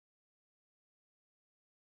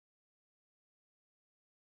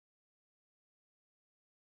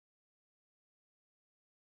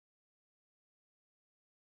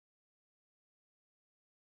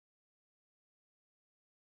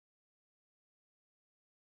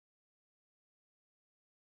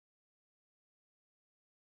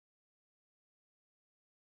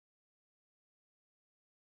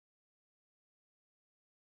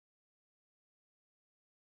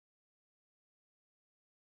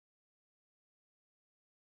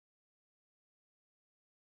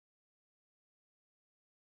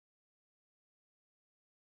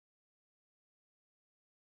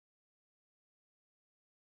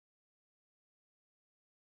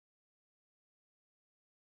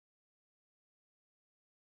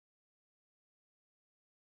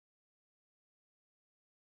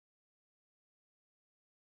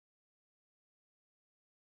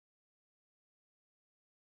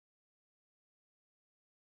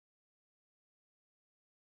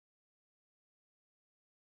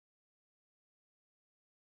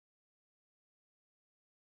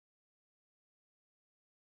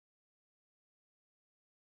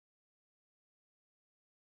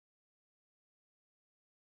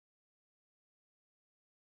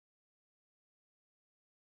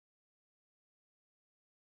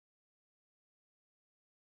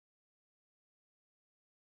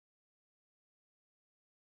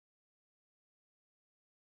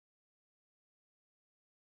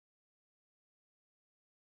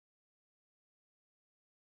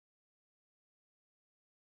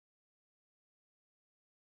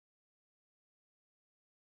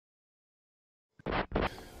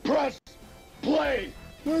Press play.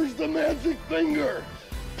 Where's the magic finger?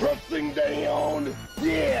 Pressing down.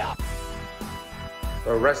 Yeah.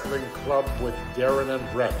 The Wrestling Club with Darren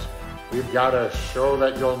and Brett. We've got a show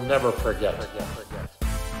that you'll never forget.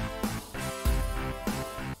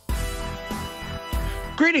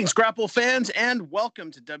 Greetings, Grapple fans, and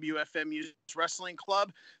welcome to WFMU's Wrestling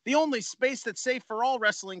Club, the only space that's safe for all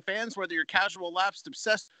wrestling fans, whether you're casual, lapsed,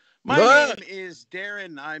 obsessed. My name is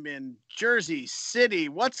Darren. I'm in Jersey City.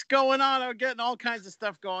 What's going on? I'm getting all kinds of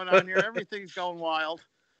stuff going on here. Everything's going wild.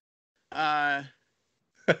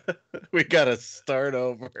 We gotta start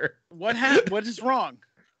over. What happened? What is wrong?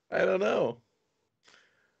 I don't know.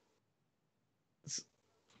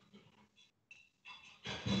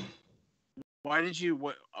 Why did you?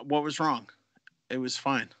 What was wrong? It was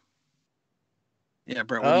fine. Yeah,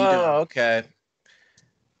 Brett. What are you doing? Oh, okay.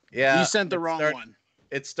 Yeah, you sent the wrong one.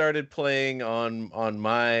 It started playing on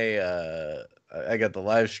my. I got the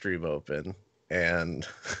live stream open, and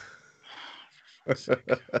it's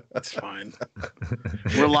fine.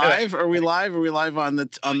 We're live. Are we live? Are we live on the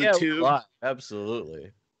tube? Live.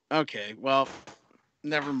 Absolutely. Okay. Well,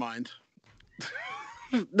 never mind.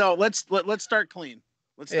 No, let's start clean.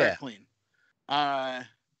 Let's start clean. That's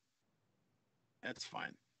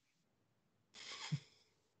fine.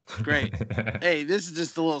 Great. Hey, this is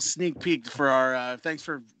just a little sneak peek for our thanks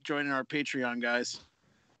for joining our Patreon, guys.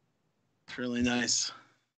 It's really nice.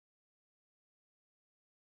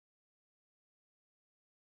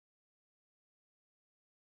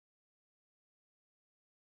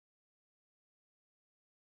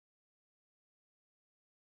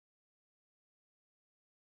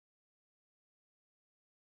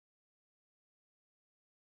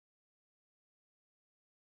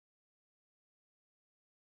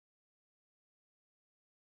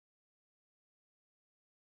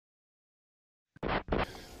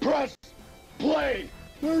 Press play.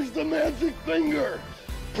 Where's the magic finger?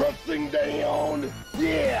 Pressing down.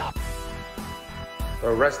 Yeah. The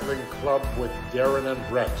Wrestling Club with Darren and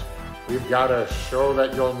Brett. We've got a show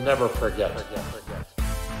that you'll never forget.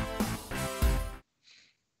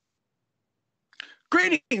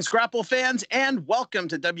 Greetings, Grapple fans, and welcome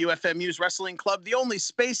to WFMU's Wrestling Club, the only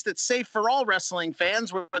space that's safe for all wrestling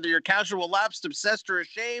fans, whether you're casual, lapsed, obsessed, or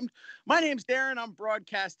ashamed. My name's Darren. I'm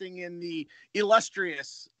broadcasting in the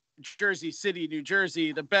illustrious Jersey City, New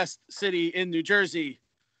Jersey, the best city in New Jersey.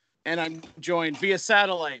 And I'm joined via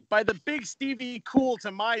satellite by the big Stevie Cool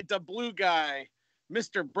to my the blue guy,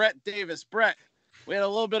 Mr. Brett Davis. Brett, we had a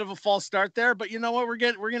little bit of a false start there, but you know what? We're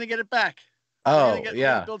going to get it back. We're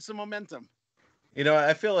gonna build some momentum. You know,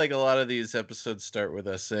 I feel like a lot of these episodes start with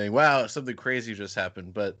us saying, wow, something crazy just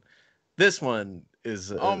happened. But this one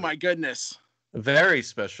is oh my goodness, very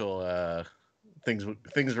special. Things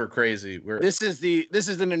were crazy. This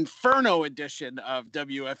is an Inferno edition of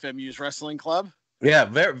WFMU's Wrestling Club. Yeah,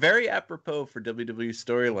 very, very apropos for WWE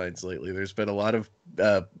storylines lately. There's been a lot of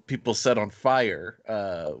people set on fire.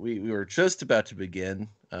 We were just about to begin.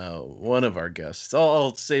 One of our guests.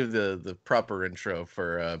 I'll save the proper intro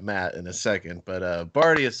for Matt in a second. But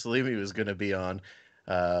Bardia Salimi was going to be on.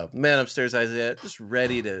 Man upstairs, Isaiah, just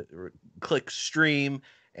ready to click stream.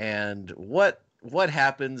 And what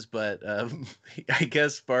happens? But I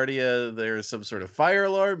guess Bardia, there's some sort of fire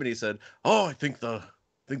alarm, and he said, "Oh, I think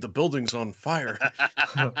the building's on fire."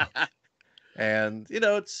 And you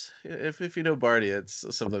know, it's if you know Bardia, it's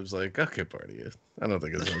sometimes like, okay, Bardia, I don't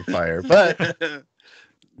think it's on fire, but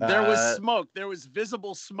there was smoke. There was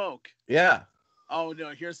visible smoke. Yeah. Oh no,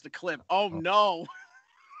 here's the clip. Oh no.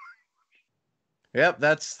 Yep,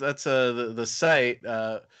 that's the site.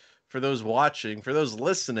 For those watching, for those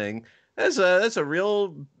listening, that's a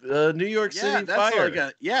real New York City fire.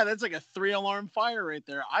 That's like a 3-alarm fire right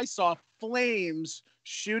there. I saw flames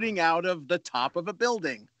shooting out of the top of a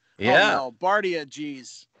building. Yeah. Oh no, Bardia,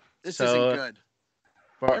 geez, this isn't good.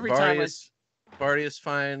 Bardia's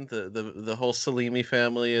fine. The whole Salimi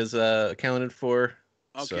family is accounted for.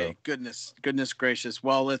 Okay, so. Goodness gracious.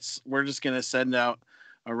 Well, we're just gonna send out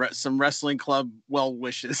some Wrestling Club well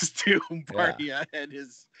wishes to Bardia and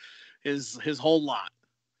his whole lot.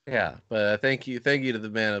 Yeah, but thank you to the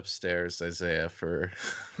man upstairs, Isaiah, for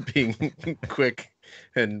being quick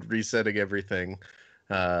and resetting everything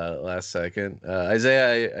last second.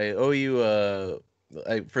 Isaiah, I owe you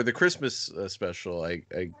for the Christmas special. I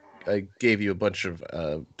gave you a bunch of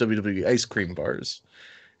WWE ice cream bars,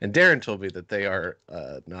 and Darren told me that they are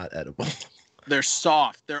not edible. They're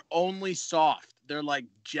soft. They're only soft. They're like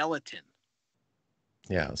gelatin.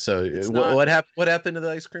 Yeah. So what happened to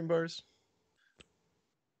the ice cream bars?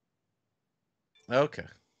 Okay.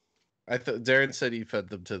 I thought Darren said he fed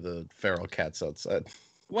them to the feral cats outside.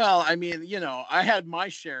 Well, I mean, I had my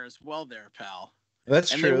share as well there, pal.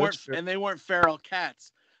 That's And true. they weren't feral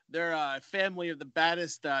cats. They're a family of the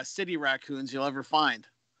baddest city raccoons you'll ever find.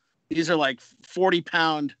 These are like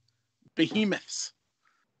 40-pound behemoths.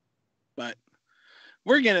 But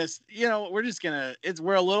we're gonna, we're just gonna.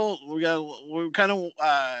 We're kind of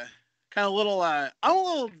I'm a little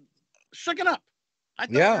shooken up. I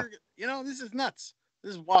thought this is nuts.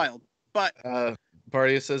 This is wild. But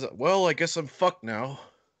Bardia says, "Well, I guess I'm fucked now."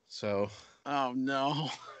 So, oh no.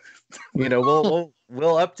 we'll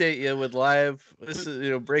update you with live. This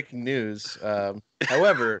is breaking news.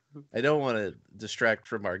 However, I don't want to distract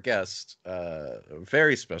from our guest, a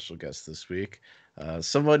very special guest this week,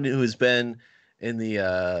 someone who has been in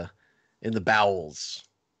the bowels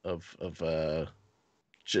of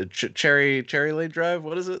Cherry Lane Drive.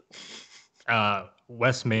 What is it?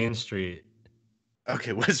 West Main Street.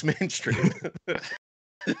 Okay, West Main Street.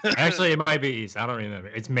 Actually, it might be East. I don't remember.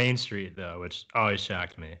 It's Main Street though, which always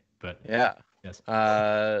shocked me. But yeah, yes.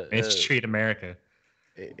 Main Street, America.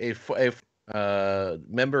 A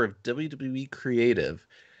member of WWE Creative,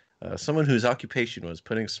 someone whose occupation was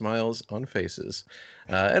putting smiles on faces,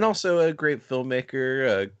 and also a great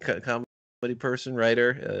filmmaker, comedy person,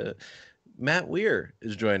 writer. Matt Weir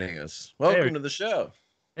is joining us. Welcome to the show.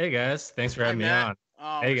 Hey guys, thanks for having me on.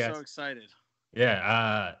 Oh, hey we're guys. So excited.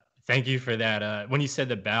 Yeah, thank you for that. When you said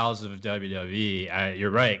the bowels of WWE,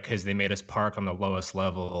 you're right, because they made us park on the lowest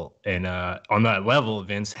level, and on that level,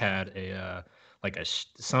 Vince had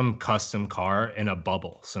some custom car in a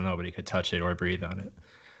bubble, so nobody could touch it or breathe on it.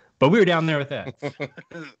 But we were down there with that.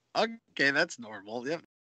 Okay, that's normal. Yep,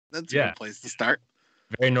 that's a good place to start.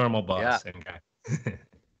 Very normal boss and guy.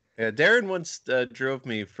 Yeah, Darren once drove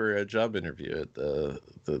me for a job interview at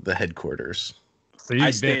the headquarters. So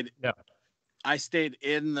I stayed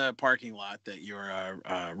in the parking lot that you were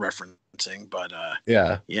referencing, but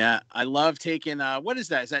I love taking what is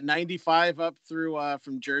that? Is that 95 up through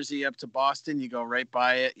from Jersey up to Boston? You go right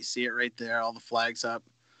by it, you see it right there, all the flags up.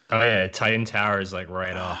 Oh yeah, Titan Tower is like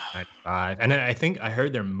right off 95, and I think I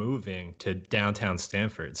heard they're moving to downtown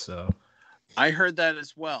Stamford. So I heard that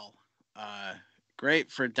as well.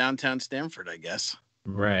 Great for downtown Stamford, I guess.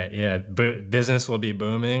 Right. Yeah. Business will be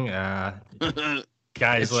booming.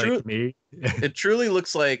 Guys like me. It truly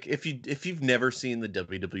looks like if you've never seen the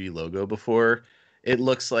WWE logo before, it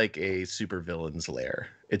looks like a supervillain's lair.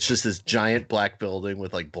 It's just this giant black building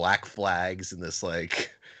with like black flags and this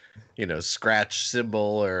like, scratch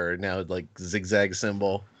symbol or now like zigzag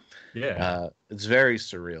symbol. Yeah. It's very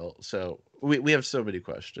surreal. So we have so many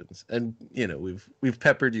questions, and we've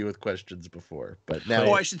peppered you with questions before, but now.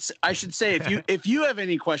 Oh, I should say if you have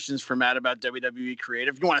any questions for Matt about WWE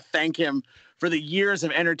Creative, if you want to thank him for the years of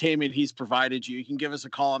entertainment he's provided you can give us a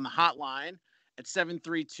call on the hotline at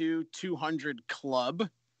 732-200-CLUB.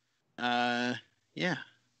 Yeah.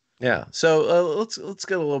 So let's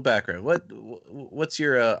get a little background. What's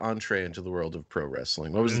your entree into the world of pro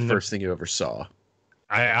wrestling? What was the first thing you ever saw?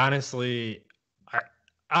 I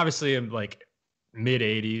obviously am like mid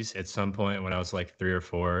 80s at some point when I was like 3 or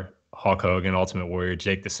 4. Hulk Hogan, Ultimate Warrior,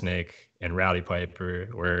 Jake the Snake, and Rowdy Piper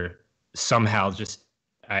were somehow just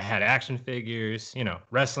I had action figures.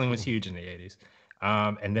 Wrestling was huge in the 80s.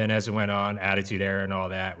 And then as it went on, Attitude Era and all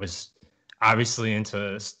that was obviously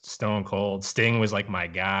into Stone Cold. Sting was like my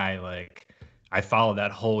guy. Like I followed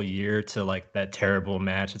that whole year to like that terrible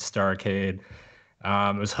match at Starrcade.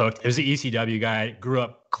 I was hooked. It was an ECW guy. Grew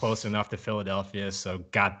up close enough to Philadelphia, so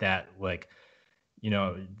got that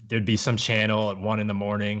there'd be some channel at 1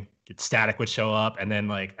 a.m. Static would show up, and then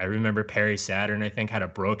like I remember Perry Saturn, I think, had a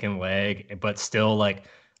broken leg, but still like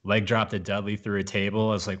leg dropped a Dudley through a table.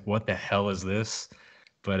 I was like, what the hell is this?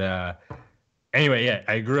 But anyway, yeah,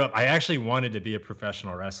 I grew up. I actually wanted to be a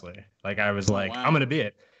professional wrestler. Like I was like, wow. I'm gonna be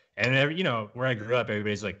it. And where I grew up,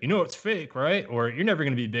 everybody's like, it's fake, right? Or you're never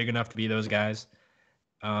gonna be big enough to be those guys.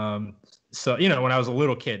 So when I was a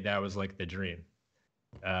little kid, that was like the dream.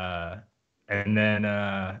 And then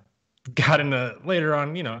got into later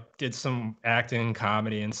on, did some acting,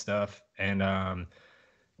 comedy and stuff, and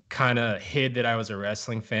kind of hid that I was a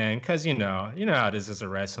wrestling fan because you know how it is as a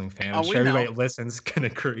wrestling fan. I'm sure everybody that listens can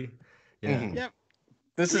agree. Yeah. Mm-hmm. Yep.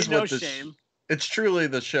 This is no shame. It's truly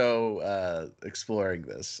the show exploring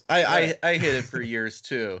this. I hid it for years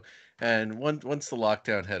too. And once the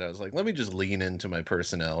lockdown hit, I was like, let me just lean into my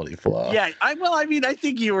personality flaw. Yeah, I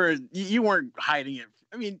think you weren't hiding it.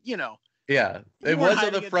 I mean, Yeah, You it weren't was on the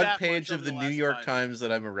hiding it front that page much of over the the New last York 5 Times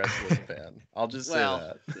that I'm a wrestling fan. I'll just say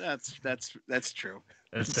Well, that. that's true.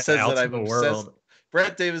 It's It the says that out to I'm the obsessed. world.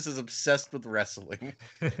 Brett Davis is obsessed with wrestling.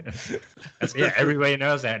 Yeah, everybody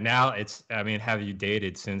knows that now. I mean, have you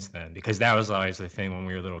dated since then? Because that was always the thing when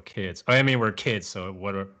we were little kids. I mean, we're kids, so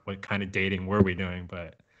what kind of dating were we doing?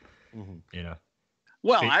 But you know,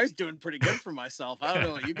 Well, I was doing pretty good for myself. I don't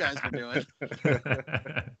know what you guys were doing.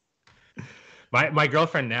 my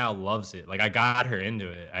girlfriend now loves it. Like I got her into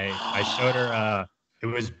it. I showed her. It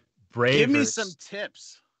was Bray. Give me some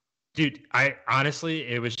tips. Dude,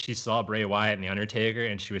 she saw Bray Wyatt and The Undertaker,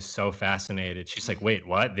 and she was so fascinated. She's like, wait,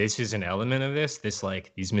 what? This is an element of this? This,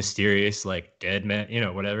 like, these mysterious, like, dead men,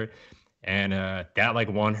 whatever. And that, like,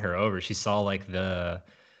 won her over. She saw it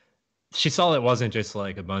wasn't just,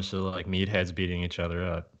 like, a bunch of, like, meatheads beating each other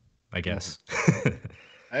up, I guess.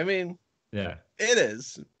 I mean, yeah. It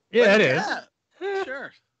is. Yeah, it is. Yeah,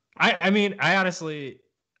 sure. I mean, I honestly,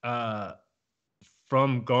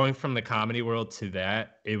 from going from the comedy world to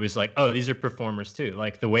that, it was like, oh, these are performers too.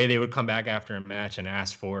 Like the way they would come back after a match and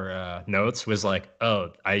ask for notes was like,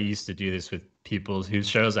 oh, I used to do this with people whose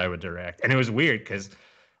shows I would direct. And it was weird because,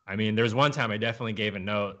 I mean, there was one time I definitely gave a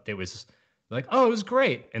note that was like, oh, it was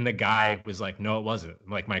great. And the guy was like, no, it wasn't.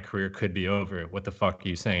 Like, my career could be over. What the fuck are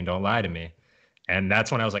you saying? Don't lie to me. And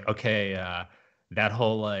that's when I was like, okay, that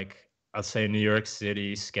whole, like, I'll say New York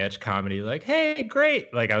City sketch comedy, like, hey,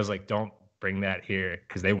 great. Like, I was like, don't bring that here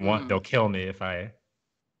because they'll kill me if I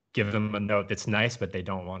give them a note that's nice, but they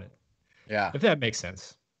don't want it. Yeah. If that makes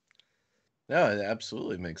sense. No, it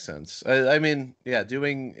absolutely makes sense. I mean, yeah,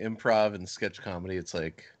 doing improv and sketch comedy, it's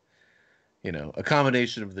like, a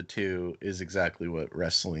combination of the two is exactly what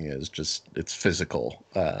wrestling is. Just it's physical.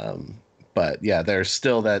 But yeah, there's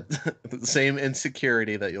still that same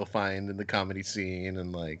insecurity that you'll find in the comedy scene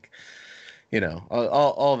and like,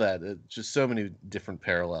 all that. Just so many different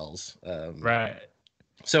parallels. Right.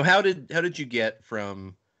 So how did you get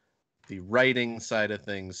from the writing side of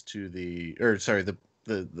things to the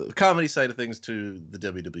comedy side of things to the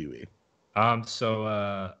WWE?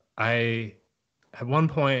 So I at one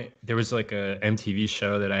point there was like a MTV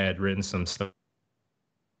show that I had written some stuff.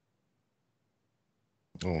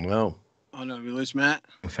 Oh no. Oh no, we lose Matt.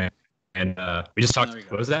 And we just talked.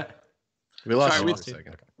 What was that? We lost Sorry, you for a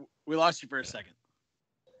second. Okay. We lost you for a second.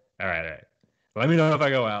 All right. Let me know if I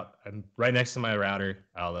go out. I'm right next to my router.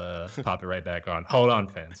 I'll pop it right back on. Hold on,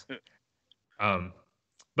 fans.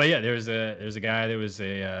 But yeah, there's a guy that was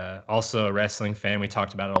also a wrestling fan. We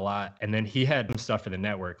talked about it a lot, and then he had some stuff for the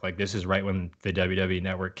network. Like this is right when the WWE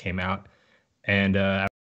Network came out, and at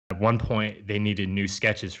one point they needed new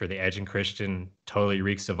sketches for the Edge and Christian Totally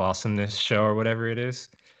Reeks of Awesomeness show or whatever it is.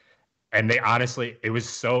 And they honestly, it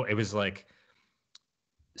was like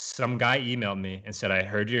some guy emailed me and said, I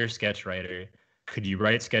heard you're a sketch writer. Could you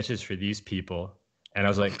write sketches for these people? And I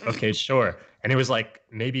was like, okay, sure. And it was like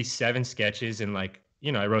maybe 7 sketches and like,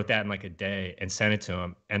 I wrote that in like a day and sent it to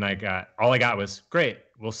him. And all I got was, great,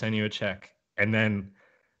 we'll send you a check. And then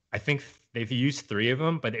I think they've used 3 of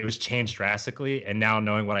them, but it was changed drastically. And now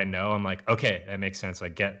knowing what I know, I'm like, okay, that makes sense. I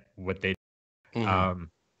get what they But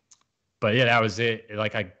yeah, that was it.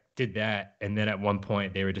 Like I did that. And then at one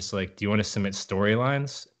point they were just like, do you want to submit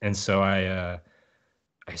storylines? And so I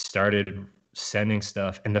started sending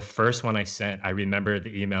stuff. And the first one I sent, I remember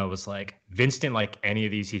the email was like, Vince didn't like any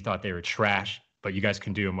of these. He thought they were trash, but you guys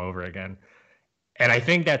can do them over again. And I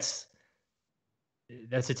think that's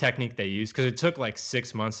a technique they use because it took like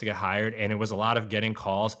 6 months to get hired. And it was a lot of getting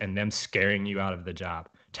calls and them scaring you out of the job,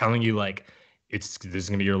 telling you like, this is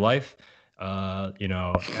going to be your life.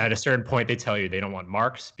 At a certain point, they tell you they don't want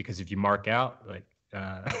marks because if you mark out, like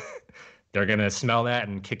they're going to smell that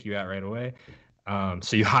and kick you out right away.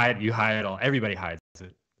 So you hide it all. Everybody hides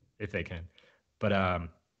it if they can. But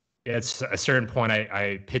it's a certain point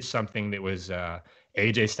I pitched something that was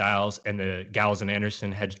AJ Styles and the Gallows and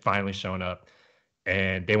Anderson had finally shown up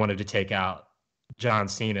and they wanted to take out John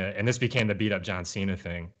Cena. And this became the beat up John Cena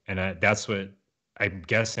thing. And that's what I'm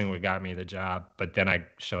guessing what got me the job. But then I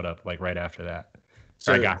showed up like right after that.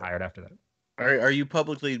 So I got hired after that. Are you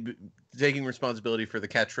publicly taking responsibility for the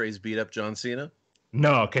catchphrase beat up John Cena?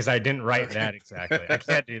 No, because I didn't write that exactly. I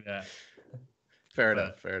can't do that. Fair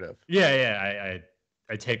enough. Yeah.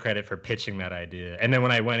 I take credit for pitching that idea. And then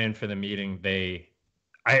when I went in for the meeting,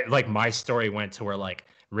 my story went to where like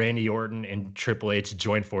Randy Orton and Triple H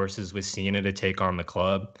joined forces with Cena to take on the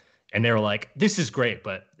club. And they were like, this is great,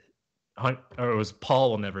 but it was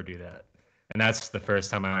Paul will never do that. And that's the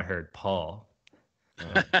first time I heard Paul.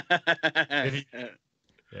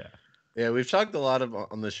 Yeah, we've talked a lot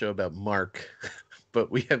on the show about Mark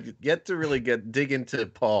but we have yet to really dig into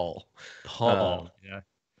Paul. Yeah.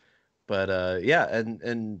 But yeah,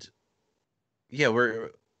 and yeah,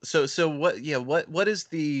 what is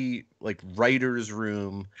the like writers'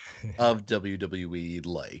 room of WWE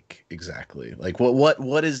like exactly? Like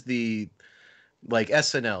what is the like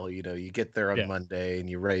SNL, you get there on Yeah. Monday and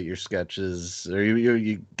you write your sketches, or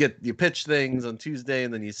you pitch things on Tuesday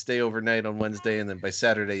and then you stay overnight on Wednesday and then by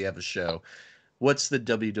Saturday you have a show. What's the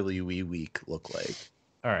WWE week look like?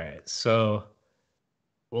 All right. So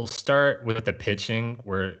we'll start with the pitching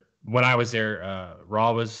where when I was there,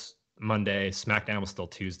 Raw was Monday, SmackDown was still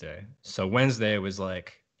Tuesday. So Wednesday was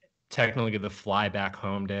like technically the fly back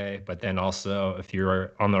home day, but then also if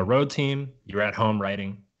you're on the road team, you're at home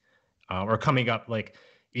writing. Or coming up like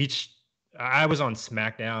I was on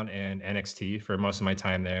SmackDown and NXT for most of my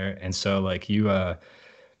time there, and so like you'll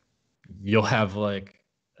have like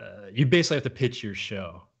you basically have to pitch your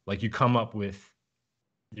show. Like you come up with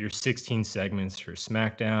your 16 segments for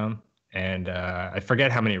SmackDown, and I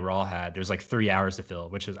forget how many Raw had. There's like 3 hours to fill,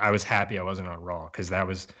 which is I was happy I wasn't on Raw because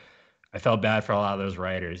I felt bad for a lot of those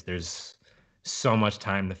writers. There's so much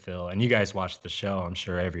time to fill, and you guys watch the show, I'm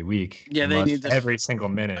sure, every week. Yeah, they need this every single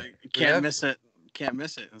minute. Can't miss it. Can't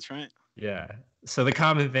miss it. That's right. Yeah. So the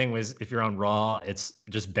common thing was if you're on Raw, it's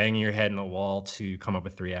just banging your head in the wall to come up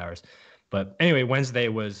with 3 hours. But anyway, Wednesday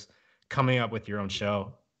was coming up with your own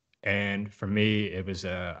show. And for me, it was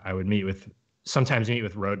I would sometimes meet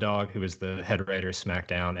with Road Dogg, who was the head writer of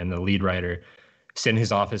SmackDown and the lead writer, sit in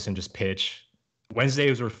his office and just pitch.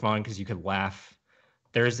 Wednesdays were fun because you could laugh.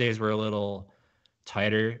 Thursdays were a little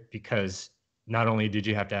tighter because not only did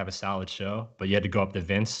you have to have a solid show, but you had to go up to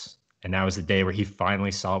Vince. And that was the day where he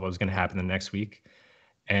finally saw what was going to happen the next week.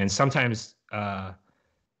 And sometimes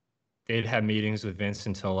they'd have meetings with Vince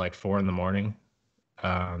until like 4 a.m.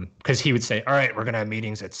 Because he would say, all right, we're going to have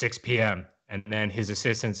meetings at 6 p.m. And then his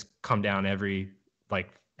assistants come down every like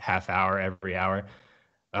half hour, every hour.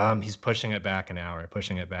 He's pushing it back an hour,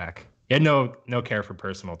 pushing it back. He had no care for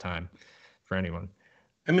personal time for anyone.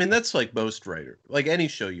 I mean, that's like most writer, like any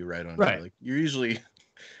show you write on, right? Like you're usually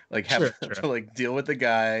like have to like deal with the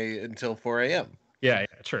guy until 4 a.m. Yeah,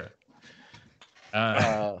 true.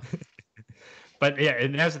 But yeah,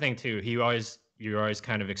 and that's the thing too. You're always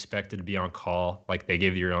kind of expected to be on call. Like they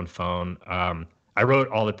give you your own phone. I wrote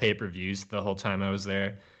all the pay-per-views the whole time I was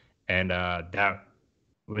there, and that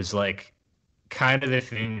was like kind of the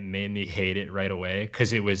thing that made me hate it right away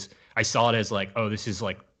because I saw it as like, oh, this is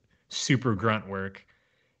like super grunt work,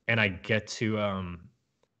 and I get to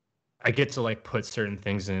like put certain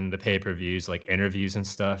things in the pay-per-views, like interviews and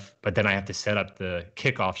stuff, but then I have to set up the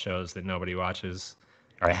kickoff shows that nobody watches,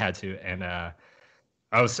 or I had to. And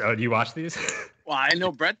do you watch these? Well, I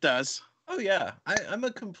know Brett does. Oh yeah, I'm a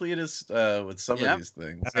completist with some of these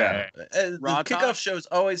things. Yeah, the kickoff shows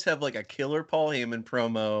always have like a killer Paul Heyman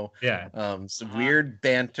promo. Yeah, some weird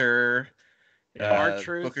banter.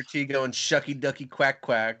 Booker T going shucky ducky quack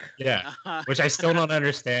quack. Yeah, which I still don't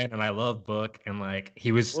understand, and I love Book, and like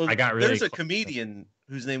he was. Well, I got really. There's a comedian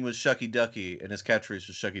whose name was Shucky Ducky, and his catchphrase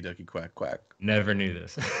was Shucky Ducky quack quack. Never knew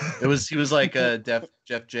this. He was like a Def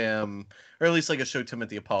Jam, or at least like a show Tim at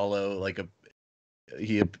the Apollo,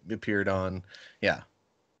 he appeared on. Yeah.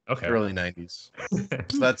 Okay. Early 90s.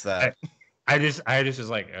 So that's that. I just was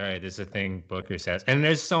like, all right, this is a thing Booker says. And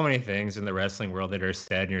there's so many things in the wrestling world that are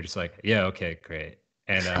said, and you're just like, yeah, okay, great.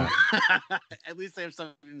 And at least they have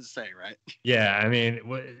something to say, right? Yeah, I mean,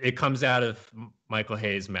 it comes out of Michael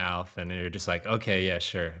Hayes' mouth, and you're just like, okay, yeah,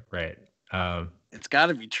 sure, right. It's got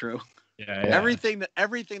to be true. Yeah.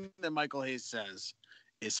 Everything that Michael Hayes says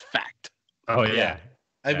is fact. Oh yeah.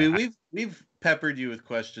 I mean, we've peppered you with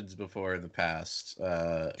questions before in the past,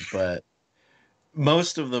 but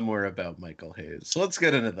most of them were about Michael Hayes. So let's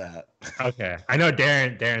get into that. Okay. I know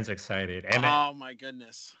Darren's excited. And oh my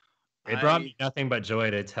goodness. It brought me nothing but joy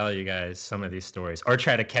to tell you guys some of these stories or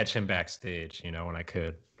try to catch him backstage, when I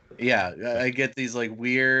could. Yeah, I get these like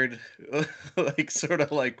weird, like sort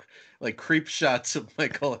of like creep shots of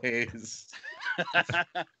Michael Hayes.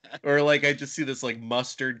 Or like I just see this like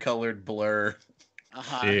mustard colored blur.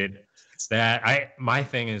 Dude, my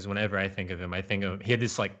thing is whenever I think of him, he had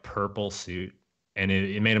this like purple suit and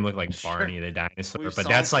it made him look like Barney the dinosaur. But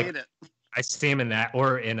that's like I see him in that,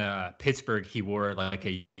 or in Pittsburgh, he wore like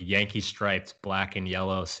a Yankee striped black and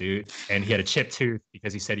yellow suit, and he had a chipped tooth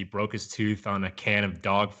because he said he broke his tooth on a can of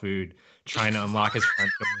dog food trying to unlock his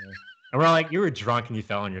front door. And we're like, you were drunk and you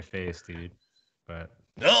fell on your face, dude. But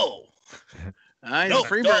no, no,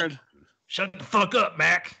 Freebird, shut the fuck up,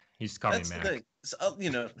 Mac. He used to call me Mac. The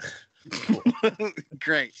thing.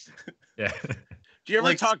 Great. Yeah. Do you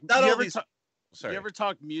ever talk? You ever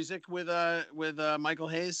talk music with Michael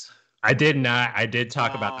Hayes? I did not. I did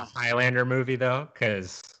talk about the Highlander movie though,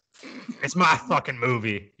 because it's my fucking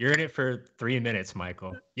movie. You're in it for 3 minutes,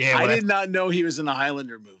 Michael. Yeah, I did not know he was in the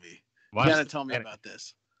Highlander movie. You gotta tell me about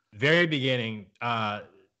this. Very beginning, the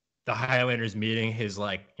Highlanders meeting his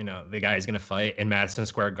the guy he's gonna fight in Madison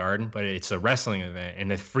Square Garden, but it's a wrestling event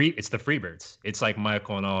and it's the Freebirds. It's like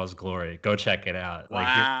Michael in all his glory. Go check it out.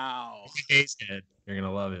 Wow. You're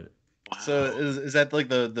gonna love it. Wow. So is that like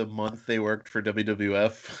the month they worked for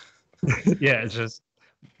WWF? Yeah, it's just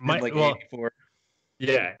like 84.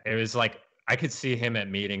 Yeah, it was like I could see him at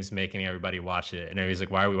meetings making everybody watch it, and he's like,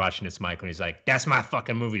 "Why are we watching this, Mike?" And he's like, "That's my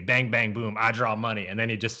fucking movie. Bang, bang, boom. I draw money," and then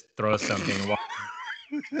he just throws something.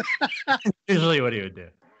 And usually, what he would do.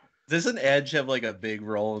 Doesn't Edge have like a big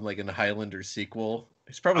role in like in the Highlander sequel?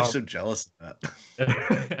 He's probably so jealous of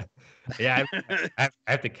that. Yeah, I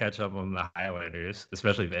have to catch up on the Highlanders,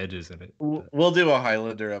 especially if Edge is in it. We'll do a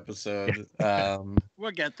Highlander episode.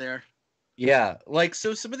 We'll get there. Yeah, like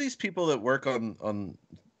so some of these people that work on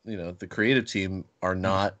the creative team are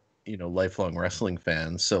not lifelong wrestling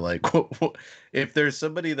fans. So like if there's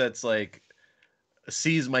somebody that's like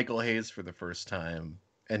sees Michael Hayes for the first time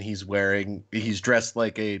and he's dressed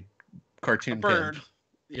like a cartoon bird. Pimp.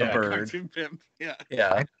 Yeah, a bird. Cartoon pimp. Yeah.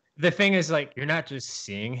 Yeah. The thing is, like, you're not just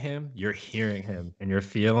seeing him, you're hearing him and you're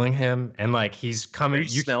feeling him, and like he's coming. You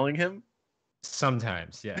smelling him?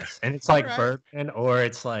 Sometimes, yes. And it's like right. bourbon, or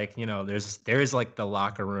it's like, there is like the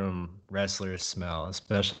locker room wrestler smell,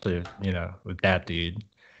 especially, with that dude.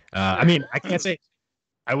 I mean,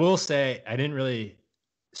 I will say, I didn't really,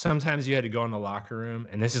 sometimes you had to go in the locker room,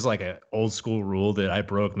 and this is like an old school rule that I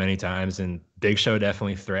broke many times, and Big Show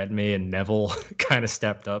definitely threatened me, and Neville kind of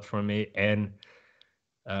stepped up for me. And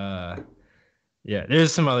yeah,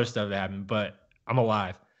 there's some other stuff that happened, but I'm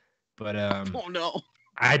alive. But oh no.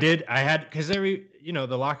 Because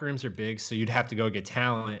the locker rooms are big, so you'd have to go get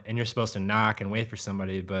talent, and you're supposed to knock and wait for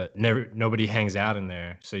somebody, but nobody hangs out in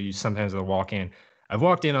there. So you sometimes will walk in. I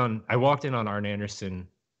walked in on Arn Anderson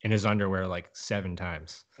in his underwear like 7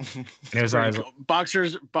 times. And it was always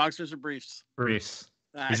boxers or briefs. Briefs.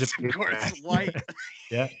 He's of course white.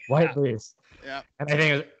 Yeah, white briefs. Yeah. And I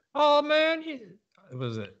think it was, oh man,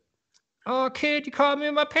 oh kid, you caught me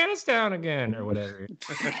with my pants down again, or whatever.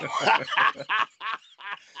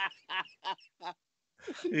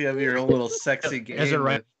 You have your own little sexy game. As a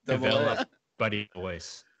right developed buddy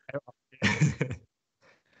voice.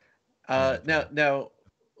 Now,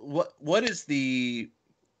 what is the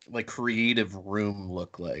like creative room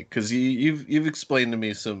look like? Because you've explained to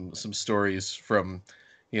me some stories from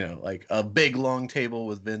like a big long table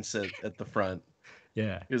with Vince at the front.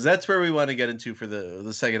 Yeah, because that's where we want to get into for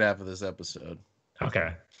the second half of this episode.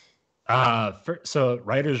 Okay. So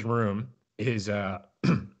writer's room is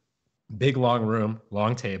big long room,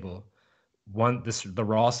 long table. The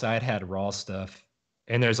Raw side had Raw stuff,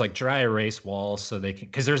 and there's like dry erase walls so they can,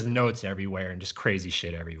 because there's notes everywhere and just crazy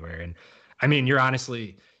shit everywhere. And I mean,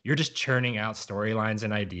 you're just churning out storylines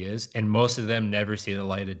and ideas, and most of them never see the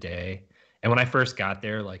light of day. And when I first got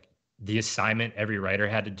there, like the assignment every writer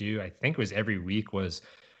had to do, I think it was every week, was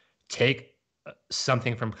take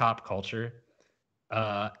something from pop culture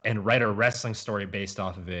and write a wrestling story based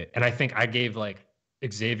off of it. And I think I gave like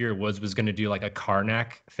Xavier Woods was going to do like a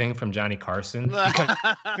Karnak thing from Johnny Carson.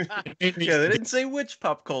 Yeah, they didn't say which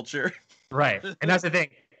pop culture. Right. And that's the thing.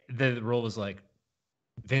 The rule was like,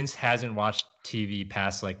 Vince hasn't watched TV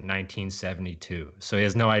past like 1972. So he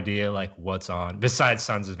has no idea like what's on besides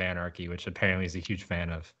Sons of Anarchy, which apparently he's a huge fan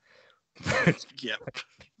of. Yep.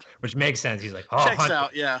 Which makes sense. He's like, oh, checks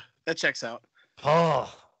out. Yeah, that checks out.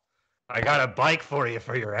 Oh, I got a bike for you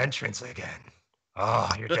for your entrance again. Oh,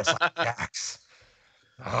 you're just like Jax.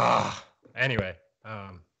 Oh. Anyway,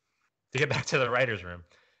 to get back to the writer's room.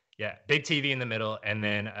 Yeah, big TV in the middle, and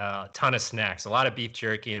then a ton of snacks. A lot of beef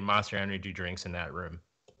jerky and Monster Energy drinks in that room.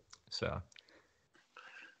 So,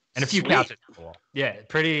 and a few couches. Cool. Yeah,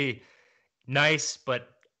 pretty nice, but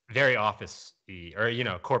very office-y,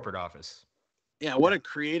 or corporate office. Yeah, what a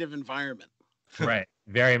creative environment. Right,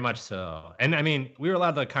 very much so. And I mean, we were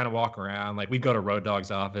allowed to kind of walk around. Like we'd go to Road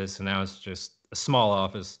Dogg's office, and that was just a small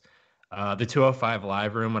office. The 205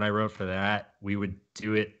 Live room, when I wrote for that, we would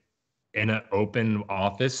do it in an open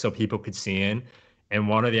office so people could see in. And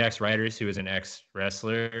one of the ex-writers, who was an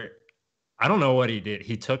ex-wrestler, I don't know what he did.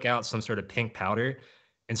 He took out some sort of pink powder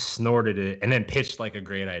and snorted it, and then pitched like a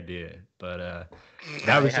great idea. But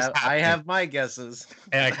that was I have my guesses.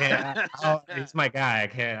 And I can't. He's my guy.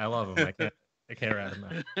 I love him. I can't rat him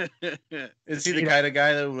out. Is he the kind of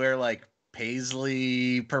guy that would wear like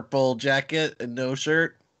paisley purple jacket and no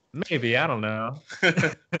shirt? Maybe, I don't know.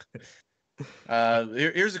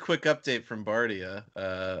 Here's a quick update from Bardia.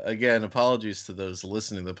 Again, apologies to those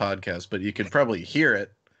listening to the podcast, but you can probably hear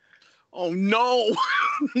it. Oh no,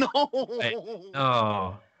 no!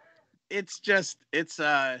 Oh, It's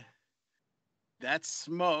that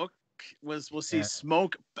smoke we'll see yeah.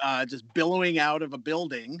 smoke just billowing out of a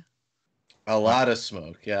building. A lot of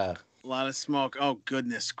smoke, yeah. A lot of smoke. Oh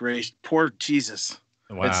goodness gracious, poor Jesus.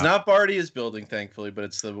 Wow. It's not Bardia's building, thankfully, but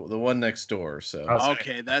it's the one next door. So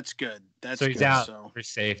Okay, that's good. That's so he's good. out So for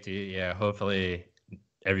safety. Yeah, hopefully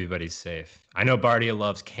everybody's safe. I know Bardia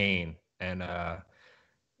loves Kane, and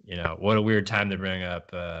what a weird time to bring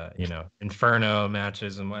up Inferno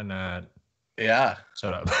matches and whatnot. yeah.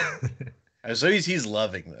 Shut up. So he's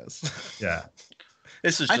loving this. Yeah.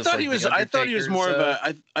 This is. I Just thought like he was. the I thought he was more of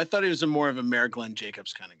Undertaker's, a. I thought he was more of a Mayor Glenn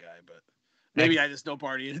Jacobs kind of guy, but maybe I just know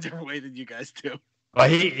Barty in a different way than you guys do. Well,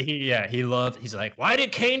 he loved. He's like, why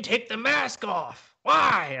did Kane take the mask off?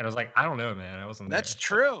 Why? And I was like, I don't know, man. I wasn't. That's there.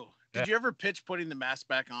 true. Yeah. Did you ever pitch putting the mask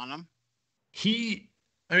back on him? He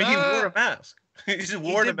wore a mask. He's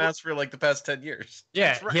worn a did- mask for like the past 10 years.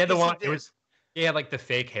 Yeah, That's right. he had the Yes, he one. did. It was he had like the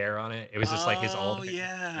fake hair on it. It was just like his old. Oh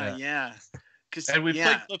hair. yeah. Because And we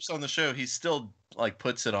played clips on the show. He still like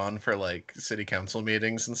puts it on for like city council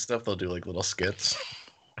meetings and stuff. They'll do like little skits.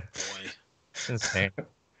 Boy, It's insane.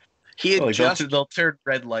 he had Like just they'll turn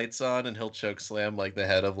red lights on and he'll choke slam like the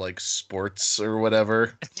head of like sports or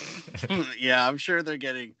whatever. yeah. I'm sure they're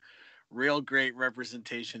getting real great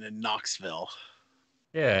representation in Knoxville.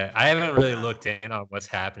 Yeah, I haven't really looked in on what's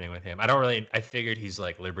happening with him. I figured he's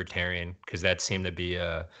like libertarian because that seemed to be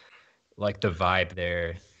like the vibe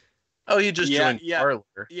there. Oh, he just joined Parlor.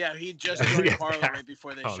 Yeah, he just joined Yeah. Parlor right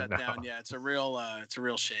before they shut down. Yeah, it's a real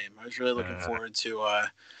shame. I was really looking forward to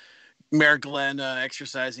Mayor Glenn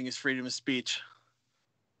exercising his freedom of speech.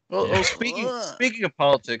 Well, speaking of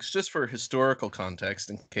politics, just for historical context,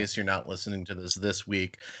 in case you're not listening to this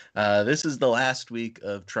week, this is the last week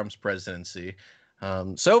of Trump's presidency.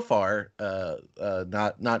 So far,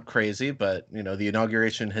 not crazy, but the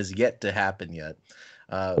inauguration has yet to happen yet.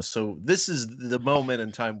 So this is the moment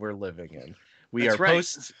in time we're living in. We That's are right.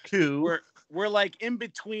 post-coup. We're like in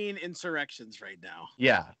between insurrections right now.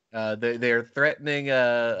 Yeah, they're threatening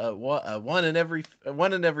one in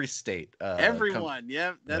every state. Everyone,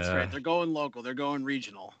 yeah, that's right. They're going local. They're going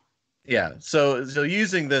regional. Yeah. So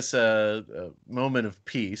using this moment of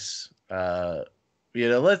peace,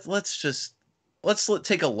 let's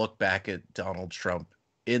take a look back at Donald Trump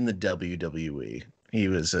in the WWE. He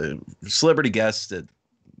was a celebrity guest at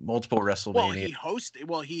multiple WrestleMania.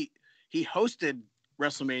 Well, he hosted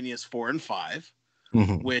WrestleManias 4 and 5,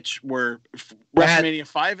 Mhm. which were WrestleMania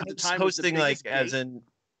 5 at the time. Hosting was the like as in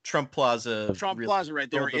Trump Plaza. Plaza, right?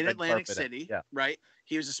 They were the in red Atlantic carpet. City, Yeah. right?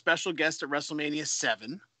 He was a special guest at WrestleMania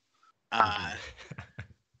 7.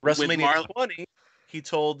 WrestleMania 20. He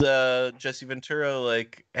told Jesse Ventura,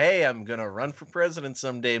 like, "Hey, I'm gonna run for president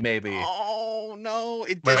someday, maybe." Oh no!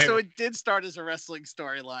 It did. So it did start as a wrestling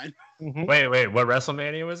storyline. Mhm. Wait, what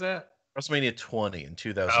WrestleMania was that? WrestleMania 20 in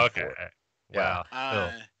 2004. Okay.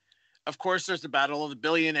 Wow. Of course, there's the Battle of the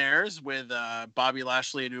Billionaires with Bobby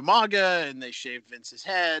Lashley and Umaga, and they shaved Vince's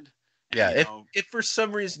head. Yeah. If for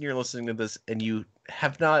some reason you're listening to this and you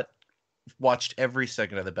have not watched every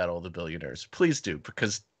second of the Battle of the Billionaires, please do,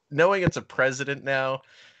 because knowing it's a president now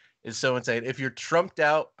is so insane. If you're trumped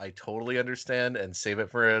out, I totally understand and save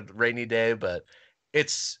it for a rainy day, but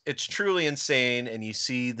it's truly insane. And you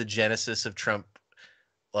see the genesis of Trump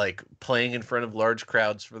like playing in front of large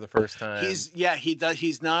crowds for the first time. He does.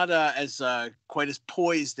 He's not as quite as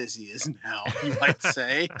poised as he is now, you might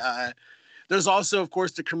say. There's also, of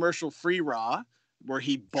course, the commercial-free Raw, where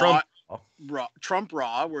he bought Trump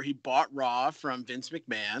Raw, where he bought Raw from Vince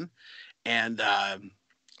McMahon, and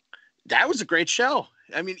that was a great show.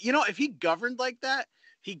 I mean, if he governed like that,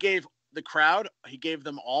 he gave the crowd, he gave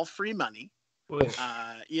them all free money.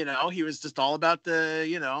 He was just all about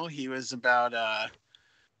he was about.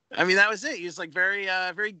 I mean, that was it. He was like very,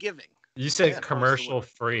 very giving. You said commercial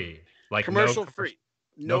free, like commercial free,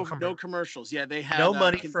 no commercials. Yeah, they had no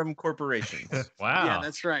money from corporations. Wow. Yeah,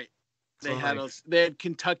 that's right. They had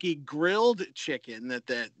Kentucky grilled chicken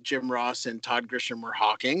that Jim Ross and Todd Grisham were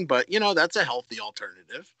hawking, but that's a healthy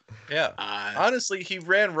alternative. Yeah. Honestly, he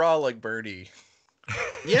ran Raw like Birdie.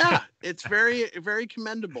 Yeah, it's very, very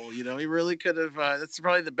commendable. He really could have. That's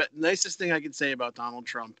probably the nicest thing I could say about Donald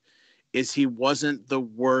Trump is he wasn't the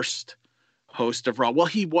worst host of Raw. Well,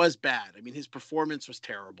 he was bad. I mean, his performance was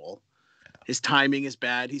terrible. His timing is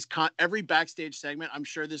bad. Every backstage segment. I'm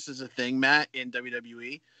sure this is a thing, Matt, in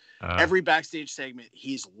WWE. every backstage segment,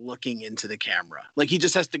 he's looking into the camera. Like he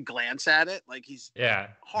just has to glance at it. Like he's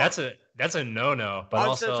That's a no-no. But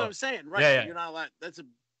also, that's what I'm saying, right? Yeah. You're not allowed. That's a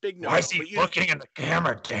big no. Why is he looking in the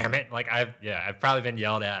camera? Damn it! Like I've probably been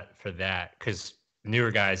yelled at for that because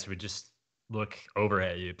newer guys would just look over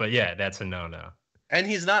at you. But yeah, that's a no-no. And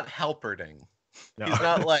he's not helperding. No. He's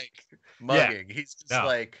not like mugging. He's just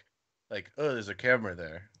like, oh, there's a camera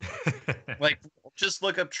there. Like, just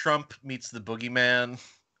look up Trump meets the Boogeyman.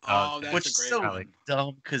 That's which a is great so one.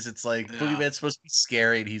 dumb because it's like Boogeyman's supposed to be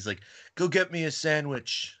scary, and he's like, "Go get me a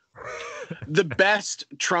sandwich." The best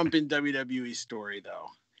Trump in WWE story, though,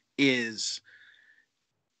 is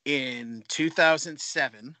in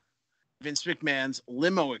 2007. Vince McMahon's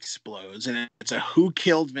limo explodes, and it's a "Who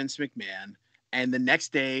Killed Vince McMahon?" And the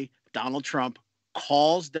next day, Donald Trump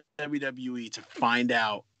calls WWE to find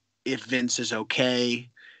out if Vince is okay.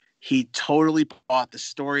 He totally bought the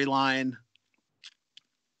storyline.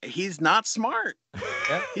 He's not smart.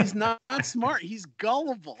 He's not smart. He's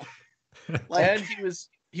gullible. And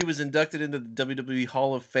he was inducted into the WWE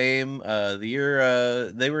Hall of Fame the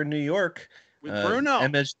year they were in New York. With Bruno.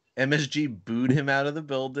 MSG booed him out of the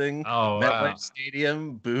building. MetLife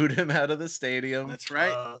Stadium booed him out of the stadium. That's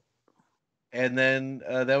right. And then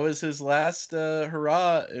that was his last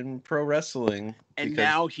hurrah in pro wrestling. And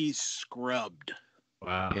now he's scrubbed.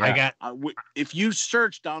 Wow. Yeah. If you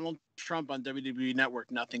search Donald Trump on WWE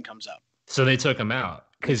Network, nothing comes up. So they took him out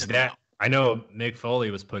because I know Mick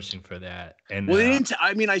Foley was pushing for that. And well, they didn't.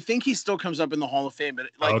 I think he still comes up in the Hall of Fame, but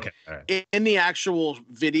like in the actual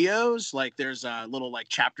videos, like there's little like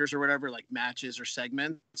chapters or whatever, like matches or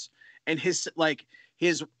segments, and his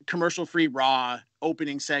commercial-free Raw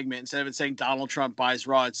opening segment, instead of it saying Donald Trump buys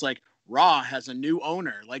Raw, it's like Raw has a new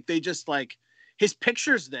owner. Like they just like his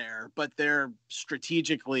picture's there, but they're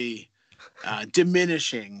strategically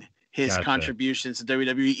diminishing his contributions to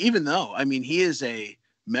WWE, even though, he is a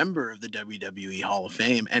member of the WWE Hall of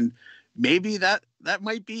Fame, and maybe that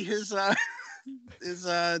might be his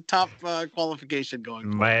top qualification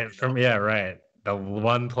going forward. Right. The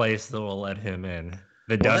one place that will let him in.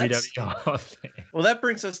 The WWE Hall of Fame. Well, that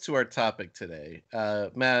brings us to our topic today.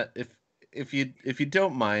 Matt, if you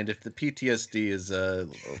don't mind, if the PTSD is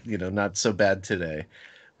not so bad today,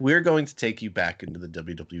 we're going to take you back into the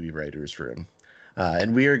WWE writers' room.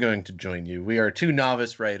 And we are going to join you. We are two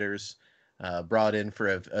novice writers brought in for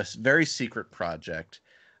a very secret project.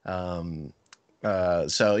 So,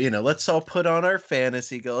 let's all put on our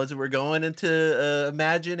fantasy goals. We're going into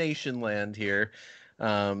imagination land here.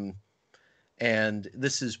 And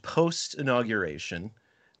this is post-inauguration.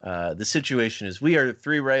 The situation is we are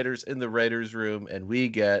three writers in the writers' room, and we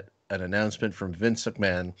get an announcement from Vince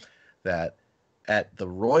McMahon that at the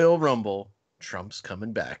Royal Rumble, Trump's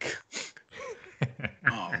coming back.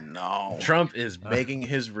 Oh, no. Trump is making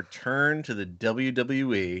his return to the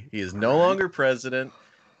WWE. He is no longer president.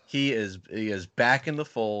 He is back in the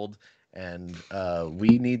fold, and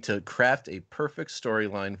we need to craft a perfect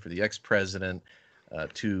storyline for the ex-president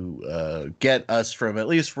to get us from at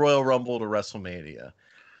least Royal Rumble to WrestleMania.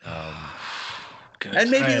 And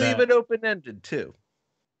maybe leave it open-ended, too.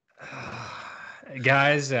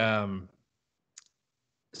 Guys,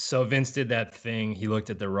 so Vince did that thing. He looked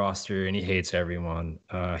at the roster, and he hates everyone.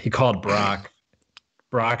 He called Brock.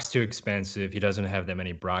 Brock's too expensive. He doesn't have that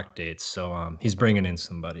many Brock dates, so he's bringing in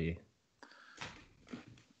somebody.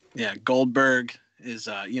 Yeah, Goldberg is,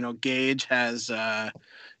 Gage has...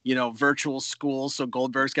 virtual school, so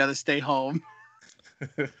Goldberg's got to stay home.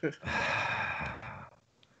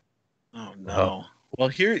 Oh no! Well,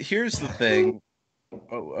 here's the thing.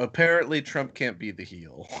 Apparently, Trump can't be the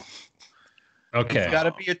heel. Okay, he's got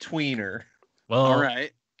to be a tweener. Well, all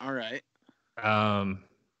right.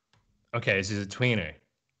 Okay, this is a tweener.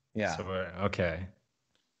 Yeah. So okay.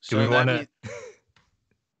 Do we want to?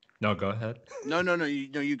 No, go ahead. No.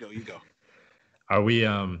 You go. Are we?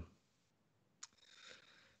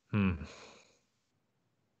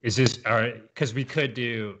 Is this all right? Because we could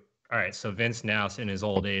do all right. So Vince now, in his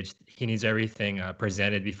old age, he needs everything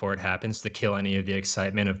presented before it happens to kill any of the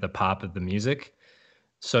excitement of the pop of the music.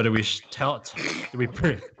 So do we do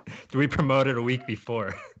we promote it a week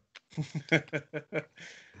before?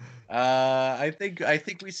 I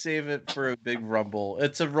think we save it for a big Rumble.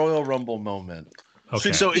 It's a Royal Rumble moment.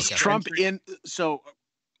 Okay. So is Trump in? So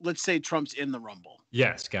let's say Trump's in the Rumble.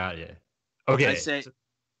 Yes, got it. Okay. I say.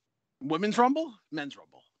 Women's Rumble? Men's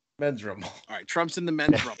Rumble? Men's Rumble. All right, Trump's in the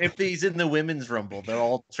Men's Rumble. If he's in the Women's Rumble, they'll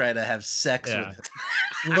all try to have sex with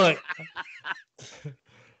him. Look.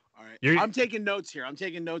 All right. I'm taking notes here. By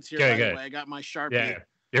the way. I got my Sharpie.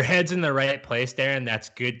 Yeah. Your head's in the right place, Darren. That's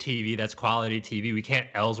good TV. That's quality TV. We can't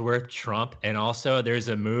Ellsworth Trump. And also, there's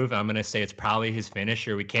a move. I'm going to say it's probably his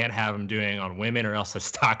finisher. We can't have him doing on women, or else the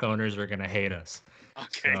stock owners are going to hate us.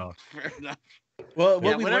 Okay, So, fair enough. Well,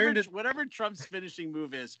 Yeah, what we learned is whatever Trump's finishing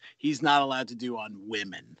move is, he's not allowed to do on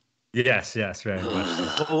women. yes, very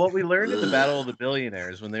much. well, what we learned in the Battle of the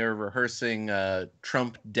Billionaires when they were rehearsing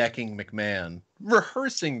Trump decking McMahon.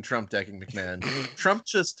 Trump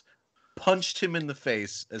just punched him in the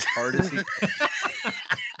face as hard as he could.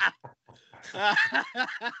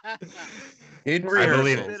 In I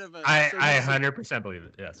believe rehearsal. it. I 100% believe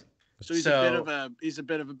it. Yes. So he's a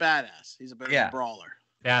bit of a badass. He's a bit of a brawler.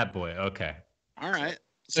 Bad boy. Okay. All right.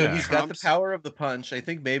 So Yeah. he's got the power of the punch. I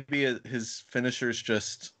think maybe his finisher's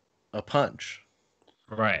just a punch.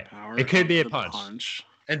 Right. Power It could of be a the punch.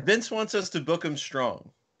 And Vince wants us to book him strong.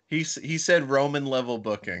 He said Roman level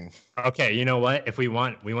booking. Okay, you know what? If we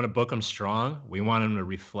want to book him strong, we want him to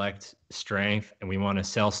reflect strength, and we want to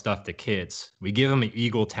sell stuff to kids. We give him an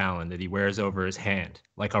eagle talon that he wears over his hand,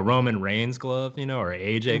 like a Roman Reigns glove, or an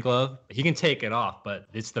AJ glove. He can take it off, but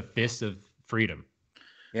it's the fist of freedom.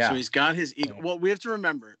 Yeah. So he's got his eagle. Well, we do have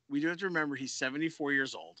to remember he's 74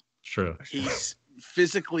 years old. True. He's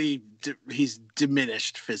he's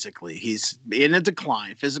diminished physically. He's in a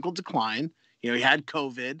decline, physical decline. He had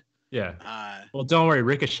COVID. Yeah. Well, don't worry.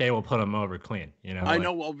 Ricochet will put him over clean. I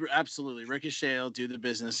know. Well, absolutely. Ricochet will do the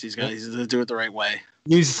business. He's going to do it the right way.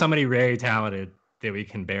 Use somebody very talented that we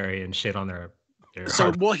can bury and shit on their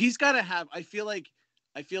well, he's got to have. I feel like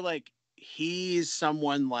he's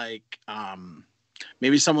someone like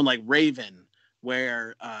maybe someone like Raven,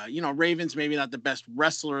 where Raven's maybe not the best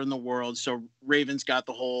wrestler in the world, so Raven's got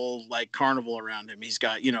the whole like carnival around him. He's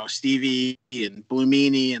got Stevie and Blue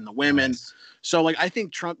Meanie and the women. Nice. So like I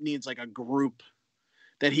think Trump needs like a group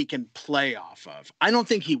that he can play off of. I don't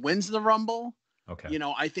think he wins the Rumble. Okay.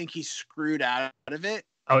 I think he's screwed out of it.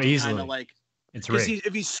 Oh, easily. Kind of like it's because rigged.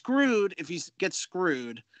 if he gets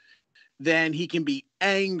screwed, then he can be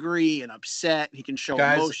angry and upset. He can show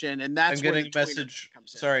emotion, and that's I'm getting where a message.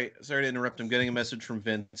 Sorry to interrupt. I'm getting a message from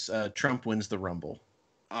Vince. Trump wins the Rumble.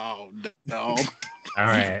 Oh no! All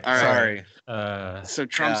right. Sorry. So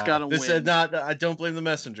Trump's got to win. This said not. I don't blame the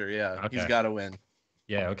messenger. Yeah, Okay. He's got to win.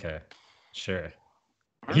 Yeah. Okay. Sure.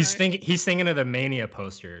 All He's right. thinking of the Mania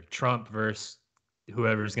poster. Trump versus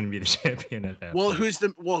whoever's going to be the champion at that. Well, point.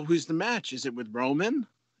 who's the match? Is it with Roman?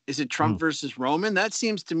 Is it Trump versus Roman? That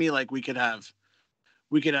seems to me like we could have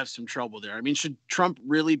some trouble there. I mean, should Trump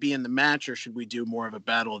really be in the match, or should we do more of a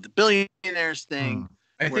battle of the billionaires thing?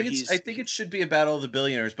 I think it should be a battle of the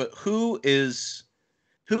billionaires, but who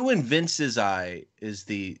in Vince's eye is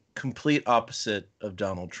the complete opposite of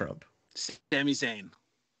Donald Trump? Sami Zayn.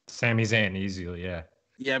 Sami Zayn, easily, yeah.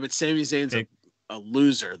 Yeah, but Sami Zayn's a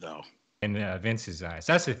loser, though. In Vince's eyes.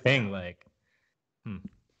 That's the thing, like.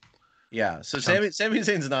 Yeah, so Sami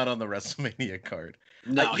Zayn's not on the WrestleMania card.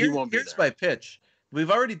 No, he won't be Here's there. my pitch.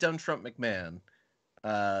 We've already done Trump McMahon.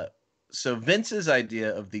 So Vince's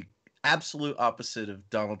idea of the absolute opposite of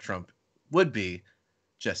Donald Trump would be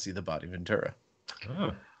Jesse the Body Ventura.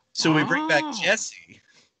 Oh. So we bring back Jesse.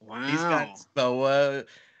 Wow. He's got his boa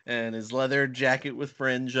and his leather jacket with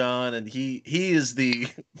fringe on, and he is the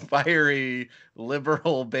fiery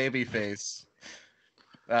liberal babyface.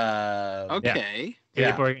 Okay.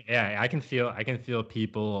 Yeah. I can feel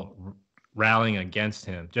people rallying against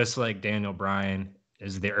him, just like Daniel Bryan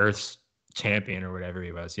is the Earth's champion or whatever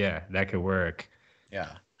he was. Yeah, that could work.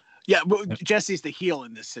 Yeah, but Jesse's the heel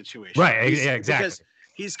in this situation. Right. Yeah, exactly. Because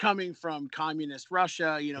he's coming from communist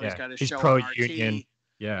Russia. He's got a he's show pro-union. on RT.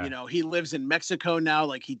 Yeah. He lives in Mexico now.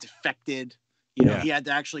 Like he defected. He had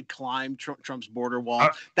to actually climb Trump's border wall.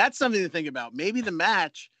 That's something to think about. Maybe the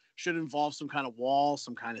match should involve some kind of wall,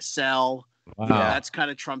 some kind of cell. Wow. That's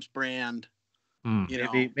kind of Trump's brand.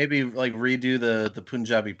 Maybe like redo the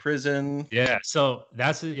Punjabi prison. Yeah. So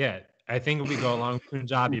that's it. Yeah. I think we go along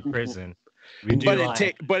Punjabi prison. We do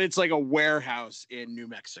But it's like a warehouse in New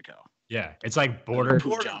Mexico. Yeah, it's like border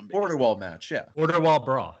wall match. Yeah, border wall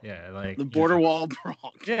brawl. Yeah, like the border wall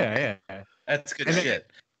brawl. Yeah. That's good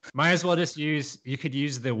shit. Might as well just you could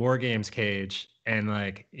use the War Games cage and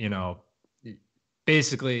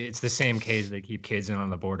basically it's the same cage they keep kids in on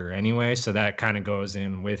the border anyway. So that kind of goes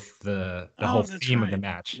in with the whole theme of the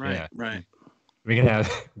match. Right. We can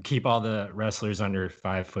keep all the wrestlers under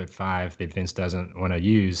 5'5" that Vince doesn't want to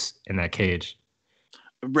use in that cage.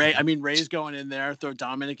 Ray's going in there. Throw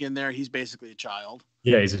Dominic in there. He's basically a child.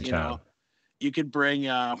 Yeah, he's a child. You could bring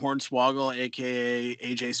Hornswoggle, aka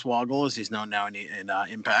AJ Swoggle, as he's known now in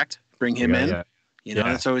Impact. Bring him in.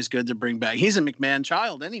 Yeah. It's always good to bring back. He's a McMahon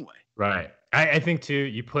child anyway. Right. I think too.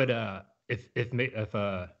 You put if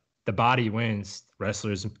the body wins,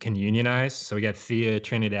 wrestlers can unionize. So we got Thea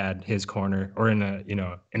Trinidad, his corner, or in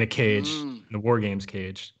a cage, in the War Games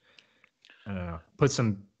cage. I don't know. Put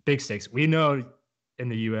some big stakes. We know in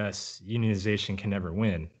the U.S. unionization can never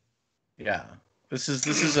win. Yeah, this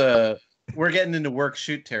is we're getting into work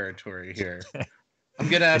shoot territory here. I'm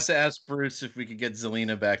gonna have to ask Bruce if we could get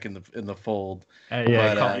Zelina back in the fold.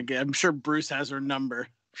 I'm sure Bruce has her number.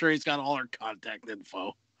 I'm sure he's got all her contact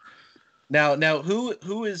info. Now,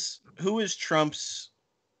 who is Trump's?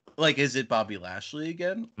 Like, is it Bobby Lashley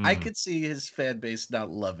again? I could see his fan base not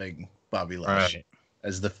loving Bobby Lashley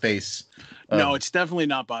as the face. No, it's definitely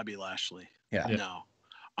not Bobby Lashley. Yeah. No,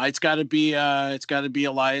 it's got to be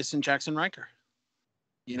Elias and Jackson Riker.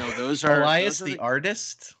 Those are Elias the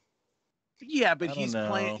artist. Yeah, but he's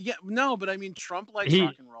playing. Yeah, no, but I mean, Trump likes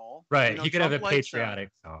rock and roll. Right. He could Trump have a patriotic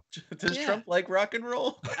song. Does Trump like rock and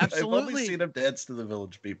roll? Absolutely. I've only seen him dance to the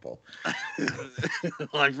Village People.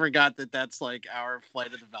 Well, I forgot that's like our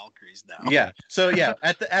Flight of the Valkyries now. Yeah. So yeah,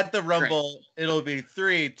 at the Rumble, it'll be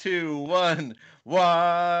 3, 2, 1,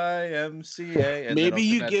 YMCA. And maybe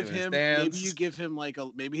you give him like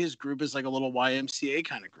maybe his group is like a little YMCA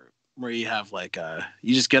kind of group where you have like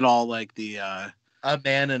you just get all like the a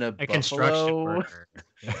man in a buffalo,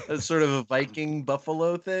 a sort of a Viking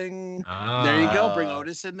buffalo thing. There you go. Bring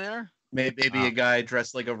Otis in there. Maybe a guy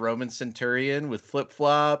dressed like a Roman centurion with flip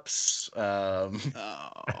flops. A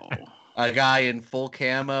guy in full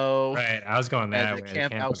camo. Right. I was going that way. A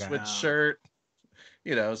Camp Auschwitz shirt.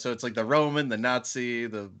 So it's like the Roman, the Nazi,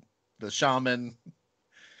 the shaman.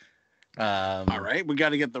 All right, we got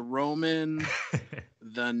to get the Roman,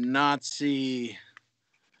 the Nazi,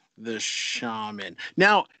 the shaman.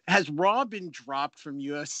 Now, has Raw been dropped from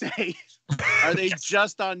USA? Are they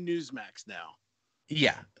just on Newsmax now?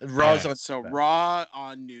 Yeah, Raw's on. So Raw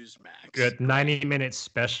on Newsmax. Good 90-minute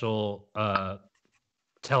special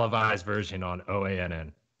televised version on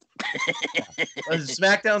OANN.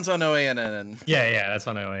 SmackDown's on OANN. Yeah, that's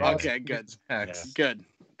on OANN. Okay, good. Good.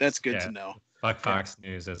 That's good to know. Fuck Fox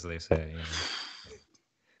News, as they say.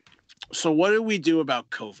 So what do we do about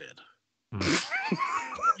COVID?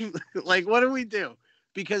 Like, what do we do?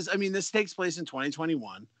 Because, I mean, this takes place in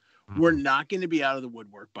 2021. We're not going to be out of the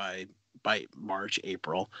woodwork by March,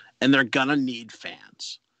 April, and they're going to need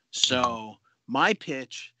fans. So my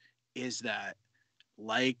pitch is that,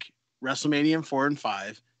 like WrestleMania 4 and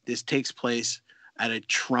 5, this takes place at a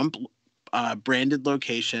Trump branded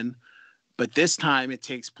location, but this time it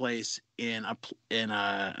takes place in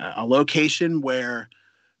a location where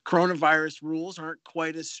coronavirus rules aren't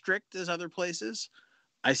quite as strict as other places.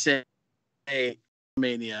 I say,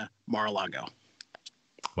 Mania, Mar-a-Lago.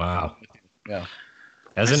 Wow. Yeah.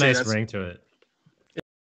 Has a nice ring to it.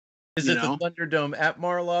 Is it the Thunderdome at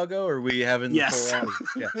Mar-a-Lago, or are we having the full audience?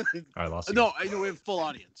 Yeah. I lost. No, I know we have full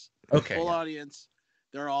audience. Okay. Full audience.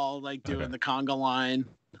 They're all like doing the conga line.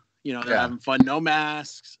 They're having fun. No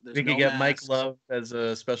masks. We could get Mike Love as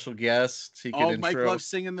a special guest. He could Mike Love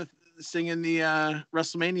singing the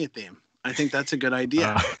WrestleMania theme. I think that's a good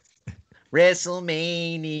idea.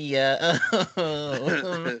 WrestleMania.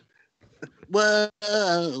 Whoa.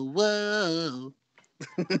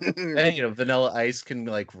 And Vanilla Ice can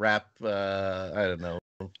like rap I don't know,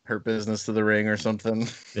 Hurt Business to the Ring or something.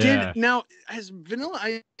 Yeah. Now, has Vanilla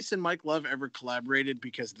Ice and Mike Love ever collaborated?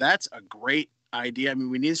 Because that's a great idea. I mean,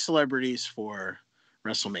 we need celebrities for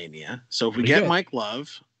WrestleMania. So if we get Mike Love,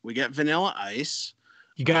 we get Vanilla Ice.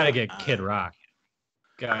 You gotta get Kid Rock.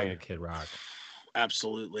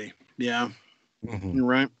 Absolutely. Yeah. Mm-hmm. You're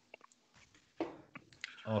right.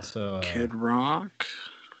 Also, Kid Rock.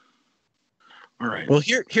 All right. Well,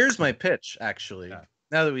 here's my pitch. Actually,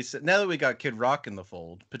 now that we got Kid Rock in the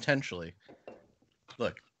fold, potentially.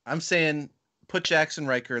 Look, I'm saying put Jackson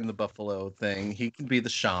Riker in the Buffalo thing. He can be the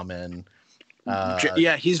shaman.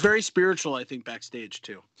 He's very spiritual, I think, backstage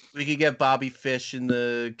too. We could get Bobby Fish in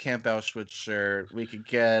the Camp Auschwitz shirt. We could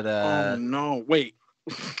get oh no, wait.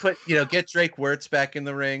 Get Drake Wirtz back in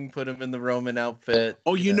the ring, put him in the Roman outfit.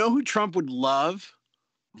 Oh, you know who Trump would love?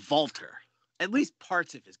 Walter. At least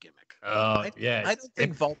parts of his gimmick. Oh, yeah. I don't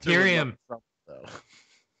think Walter would love Trump, though.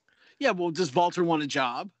 Yeah, well, does Walter want a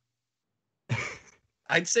job?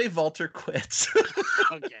 I'd say Walter quits.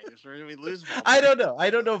 Okay, so we lose Walter. I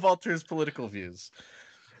don't know Walter's political views.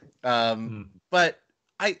 But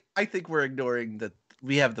I think we're ignoring that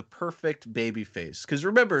we have the perfect baby face. Because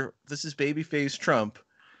remember, this is babyface Trump.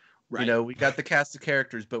 Right. We got the cast of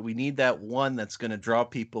characters, but we need that one that's going to draw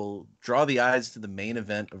the eyes to the main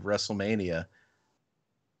event of WrestleMania.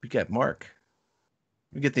 We get Mark.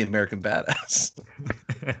 We get the American Badass.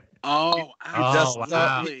 Oh,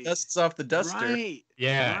 wow. He dusts off the duster. Right.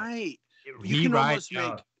 Yeah. Right. he rides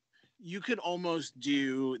out. You could almost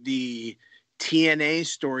do the TNA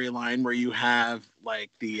storyline where you have like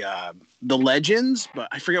the legends, but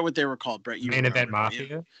I forget what they were called. Brett, Main Event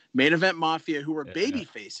Mafia. Main Event Mafia, who were baby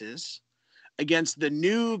faces against the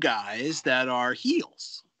new guys that are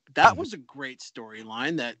heels. That was a great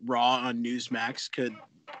storyline that Raw on Newsmax could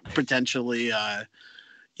potentially,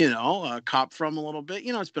 cop from a little bit.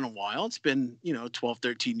 It's been a while. It's been, 12,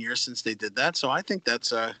 13 years since they did that. So I think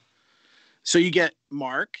that's so you get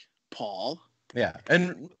Mark, Paul. Yeah.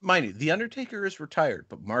 And mind you, The Undertaker is retired,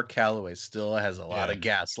 but Mark Calloway still has a lot of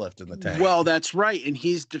gas left in the tank. Well, that's right. And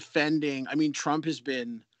he's defending. I mean, Trump has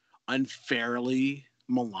been unfairly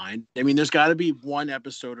maligned. I mean, there's got to be one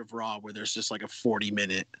episode of Raw where there's just like a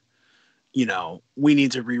 40-minute, we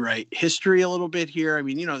need to rewrite history a little bit here. I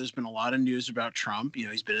mean, there's been a lot of news about Trump.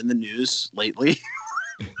 He's been in the news lately.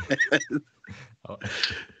 So,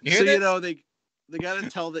 they got to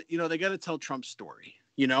tell that, they got to tell Trump's story.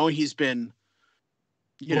 He's been,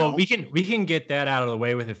 we can get that out of the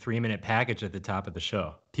way with a 3-minute package at the top of the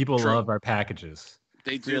show. People love our packages.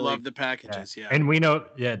 They do love the packages, yeah. And we know,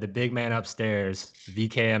 the big man upstairs,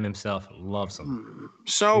 VKM himself, loves them.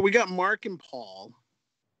 So we got Mark and Paul.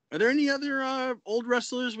 Are there any other old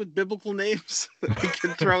wrestlers with biblical names that we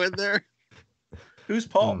can throw in there? Who's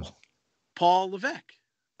Paul? Paul Levesque.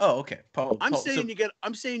 Oh, okay. Paul. I'm saying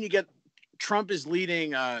you get Trump is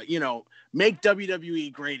leading. Make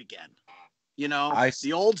WWE great again.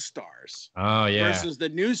 The old stars. Oh yeah. Versus the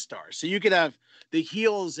new stars. So you could have the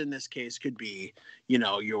heels in this case could be,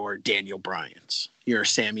 your Daniel Bryans, your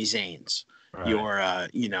Sami Zayns, right. Your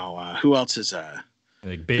who else is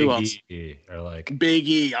like Big E or like Big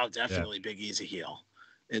E. Oh, definitely Big E's a heel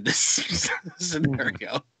in this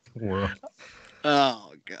scenario.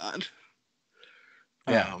 Oh God.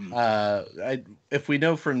 Yeah. If we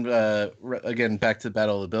know from again back to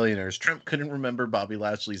Battle of the Billionaires, Trump couldn't remember Bobby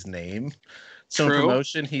Lashley's name. So in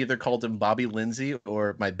promotion, he either called him Bobby Lindsay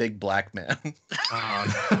or my big black man.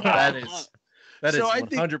 That is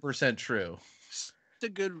 100% true.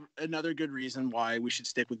 Another good reason why we should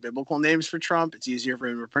stick with biblical names for Trump. It's easier for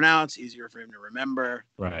him to pronounce, easier for him to remember.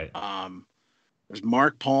 Right. There's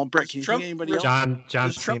Mark, Paul, Brett. Can you think anybody else? John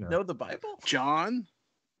Does Cena. Trump know the Bible? John,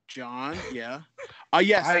 yeah.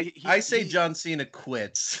 Yes. I say John Cena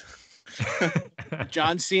quits.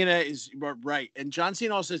 John Cena is right, and John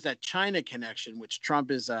Cena also has that China connection, which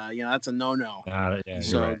Trump is, that's a no-no.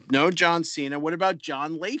 So no John Cena. What about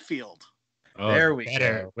John Layfield? Oh, there we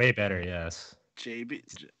go. Way better, yes. JB.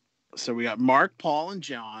 So we got Mark, Paul, and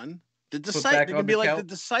John. The disciples. They can be like the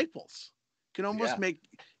disciples. Can almost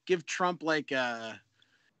give Trump like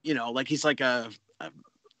like he's like a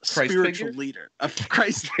spiritual leader, a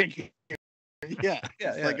Christ figure. Yeah,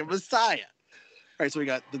 like a Messiah. All right, so we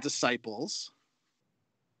got the disciples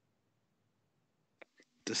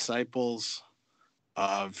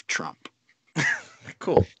of Trump.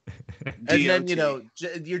 Cool. And then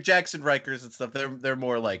your Jackson Rikers and stuff. They're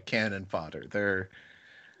more like cannon fodder. They're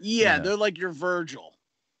like your Virgil.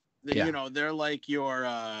 They're like your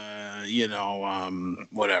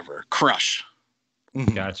whatever Crush.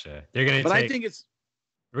 Gotcha. They're gonna. But I think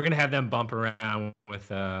we're gonna have them bump around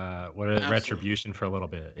with Retribution for a little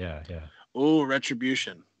bit. Yeah. Oh,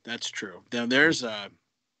 Retribution. That's true. Now there's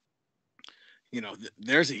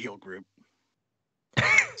there's a heel group.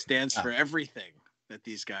 Stands for everything that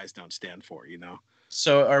these guys don't stand for,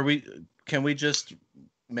 So can we just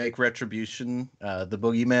make Retribution the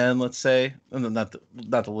boogeyman, let's say? Not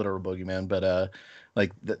the literal boogeyman, but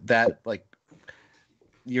like that like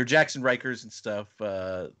your Jackson Rikers and stuff,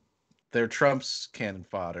 they're Trump's cannon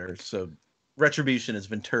fodder. So Retribution is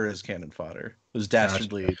Ventura's cannon fodder. It was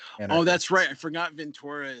dastardly. Oh, that's right. I forgot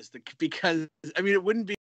Ventura is because it wouldn't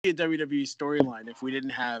be a WWE storyline if we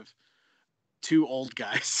didn't have two old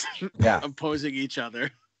guys opposing each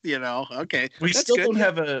other. Okay. We still don't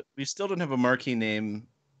have a marquee name.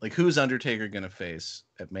 Like, who's Undertaker gonna face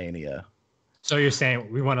at Mania? So you're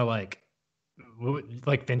saying we want to like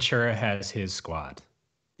Ventura has his squad.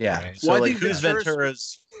 Yeah. Right? So who's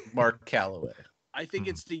Ventura's Mark Calloway? I think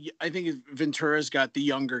Ventura's got the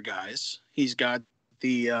younger guys. He's got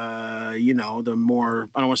the the more,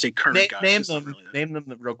 I don't want to say current guys. Name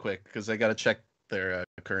them real quick because I got to check their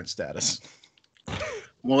current status.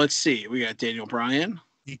 Well, let's see. We got Daniel Bryan.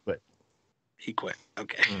 He quit.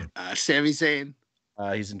 Okay. Sami Zayn.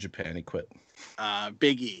 He's in Japan. He quit.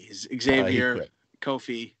 Big E. Xavier.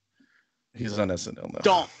 Kofi. He's on SNL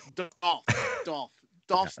now.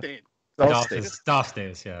 Dolph stayed. Dolph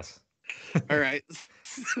stays. Yes. All right.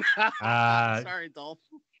 Sorry, Dolph.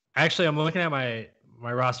 Actually, I'm looking at my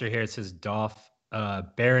roster here. It says Dolph,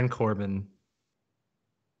 Baron Corbin.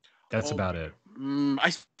 That's about it.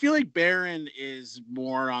 I feel like Baron is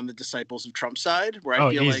more on the Disciples of Trump side, where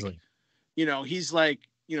I feel easily. like, he's like,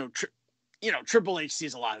 Triple H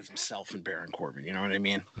sees a lot of himself in Baron Corbin. You know what I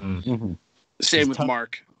mean? Mm-hmm. Same He's with tough.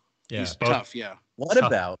 Mark. Yeah, He's both. tough. Yeah. What Tough.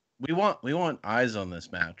 about we want eyes on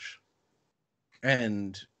this match,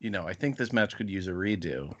 and I think this match could use a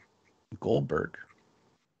redo. Goldberg.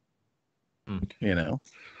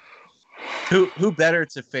 Who better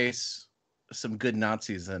to face some good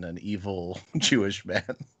Nazis than an evil Jewish man?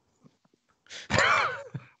 All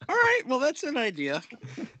right. Well, that's an idea.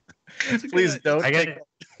 Please don't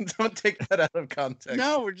take that out of context.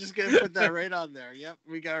 No, we're just gonna put that right on there. Yep,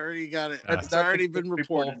 we already got it. It's already been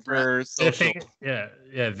reported. For social. Yeah.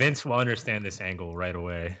 Vince will understand this angle right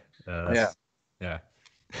away. Yeah. Yeah,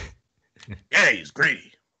 he's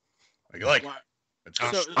greedy. I like it.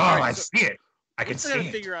 I see it. I can we see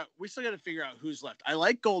it. We still got to figure out who's left. I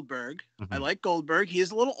like Goldberg. Mm-hmm. I like Goldberg. He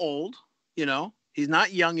is a little old. He's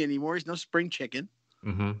not young anymore. He's no spring chicken.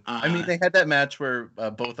 Mm-hmm. I mean, they had that match where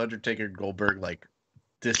both Undertaker and Goldberg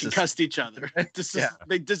concussed each other.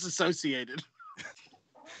 They disassociated.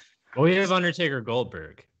 Well, we have Undertaker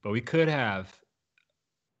Goldberg, but we could have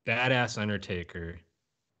badass Undertaker,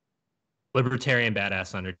 libertarian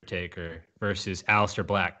badass Undertaker versus Aleister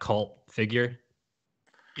Black cult figure.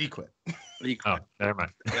 Equip. Oh, never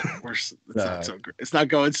mind. Yeah, it's not so good. It's not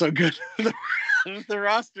going so good. The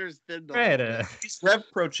roster's thin. Right. He's Rev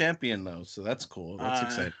Pro champion though, so that's cool. That's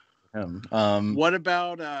exciting for him. What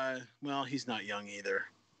about? Well, he's not young either.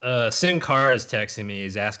 Sin Cara is texting me.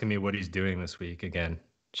 He's asking me what he's doing this week again.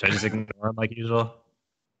 Should I just ignore him like usual?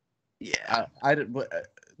 Yeah.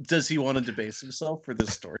 Does he want to debase himself for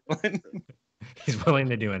this storyline? He's willing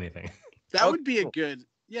to do anything. That would be a good.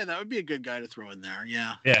 Yeah, that would be a good guy to throw in there.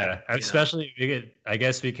 Yeah. Yeah, especially I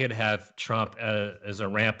guess we could have Trump as a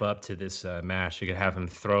ramp up to this match. We could have him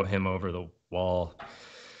throw him over the wall.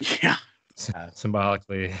 Yeah.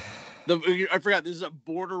 Symbolically. I forgot. This is a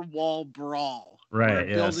border wall brawl. Right.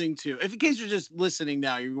 We're building to. If in case you're just listening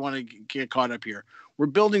now, you want to get caught up here. We're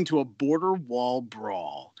building to a border wall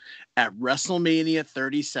brawl at WrestleMania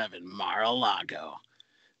 37, Mar-a-Lago,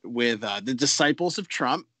 with the Disciples of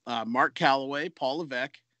Trump. Mark Calloway, Paul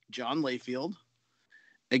Levesque, John Layfield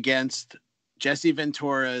against Jesse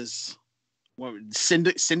Ventura's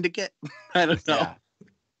syndicate. I don't know. Yeah.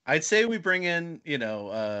 I'd say we bring in,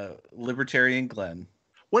 Libertarian Glenn.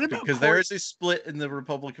 What about because there is a split in the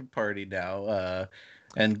Republican Party now,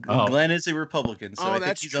 and Glenn is a Republican, so I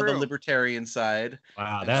think he's on the Libertarian side.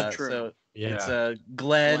 Wow, that's true. So yeah, it's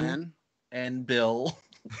Glenn and Bill.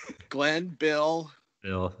 Glenn, Bill.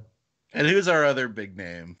 And who's our other big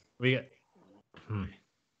name? We got.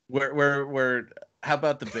 We're. How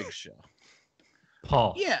about the Big Show?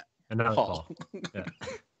 Paul. Yeah. Another Paul. Yeah.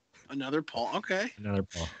 Another Paul. Okay. Another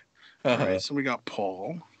Paul. All right. So we got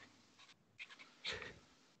Paul.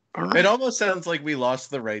 All right. It almost sounds like we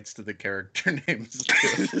lost the rights to the character names.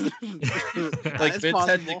 Like Vince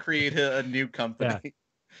had to create a new company.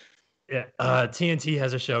 Yeah. TNT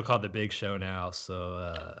has a show called The Big Show now,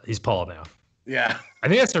 so he's Paul now. Yeah, I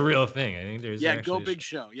think that's a real thing. I think there's Go Big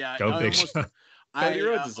Show. Yeah, Go Big Show. Cody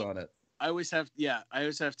Rhodes is on it. I always have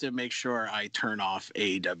to make sure I turn off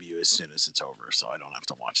AEW as soon as it's over, so I don't have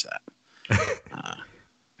to watch that.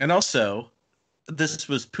 And also, this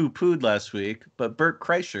was poo-pooed last week, but Bert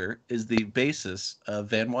Kreischer is the bassist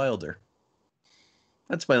of Van Wilder.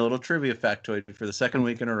 That's my little trivia factoid for the second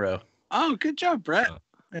week in a row. Oh, good job, Brett.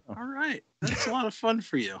 Yeah. All right, that's a lot of fun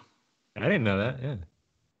for you. I didn't know that. Yeah.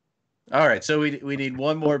 All right, so we need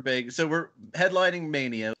one more big. So we're headlining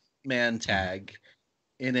Mania Man Tag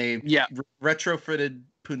in a retrofitted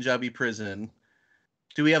Punjabi prison.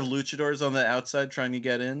 Do we have luchadors on the outside trying to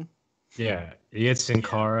get in? Yeah, you get Sin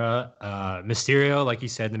Cara, Mysterio, like you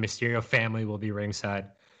said, the Mysterio family will be ringside.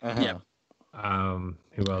 Yeah.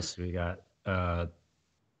 Who else do we got?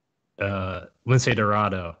 Lince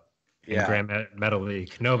Dorado. Yeah. Grand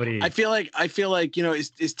Metalik. Nobody. I feel like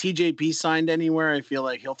is TJP signed anywhere? I feel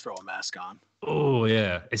like he'll throw a mask on. Oh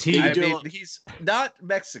yeah, is he? He's not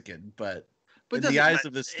Mexican, but in the eyes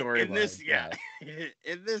of the storyline,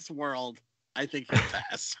 in this world, I think he'll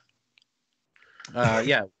pass.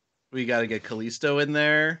 Yeah, we got to get Kalisto in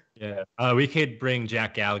there. Yeah, we could bring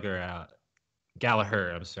Jack Gallagher out. Gallagher,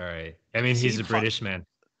 I'm sorry. I mean, he's a British man.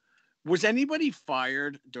 Was anybody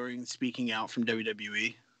fired during speaking out from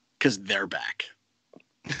WWE? Because they're back.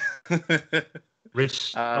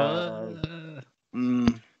 Rich. No,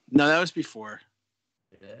 that was before.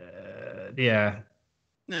 Yeah.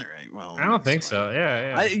 All right. Well, I don't think so.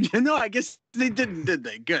 Yeah. I guess they didn't, did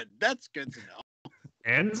they? Good. That's good to know.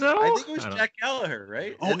 Enzo? I think it was Jack Gallagher,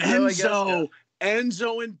 right? Oh, Enzo.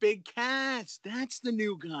 Enzo and Big Cass. That's the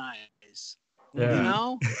new guys. Yeah. You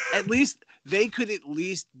know, at least they could at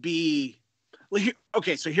least be.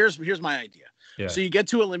 Okay, so here's my idea. Yeah. So you get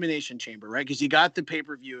to Elimination Chamber, right? Because you got the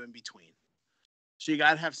pay-per-view in between. So you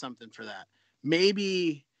got to have something for that.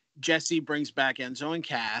 Maybe Jesse brings back Enzo and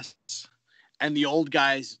Cass, and the old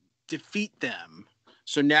guys defeat them.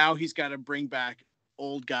 So now he's got to bring back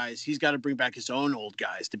old guys. He's got to bring back his own old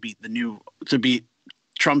guys to beat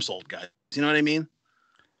Trump's old guys. You know what I mean?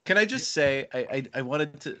 Can I just say, I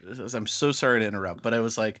wanted to, I'm so sorry to interrupt, but I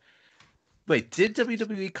was like, wait, did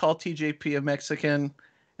WWE call TJP a Mexican?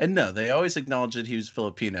 And no, they always acknowledge that he was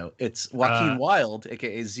Filipino. It's Joaquin Wilde,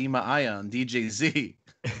 aka Zima Ion, DJZ,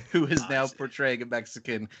 who is now portraying a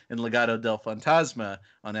Mexican in Legado del Fantasma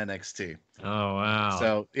on NXT. Oh, wow.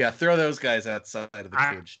 So, yeah, throw those guys outside of the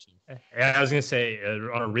cage, too. Yeah, I was going to say,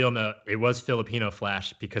 on a real note, it was Filipino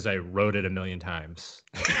Flash because I wrote it 1,000,000 times.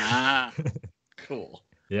 Cool.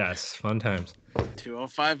 Yes, fun times.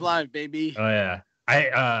 205 Live, baby. Oh, yeah.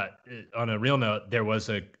 On a real note, there was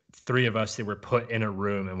three of us that were put in a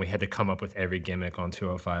room and we had to come up with every gimmick on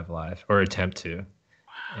 205 Live, or attempt to. Wow.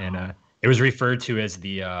 And it was referred to as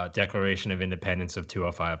the Declaration of Independence of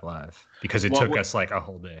 205 Live because it took us like a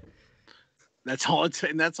whole day. That's all it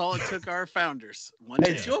took. And that's all it took our founders. One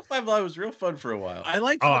day. 205 Live was real fun for a while. I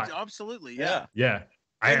liked it. Absolutely. Yeah. Yeah.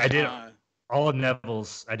 I did all of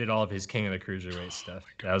Neville's. I did all of his King of the Cruiserweight stuff.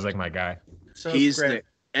 That was like my guy. So he's great.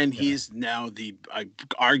 He's now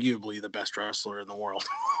arguably the best wrestler in the world.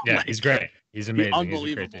 Yeah, like, he's great. He's amazing.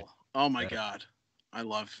 Unbelievable. Oh my God. I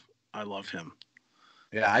love him.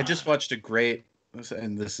 Yeah, I just watched a great,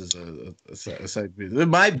 and this is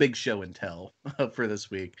my big show and tell for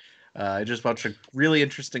this week. I just watched a really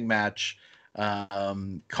interesting match.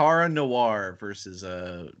 Cara Noir versus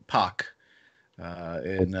Pac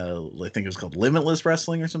in I think it was called Limitless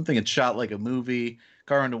Wrestling or something. It's shot like a movie.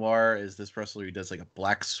 Cara Noir is this wrestler who does like a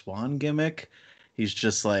Black Swan gimmick. He's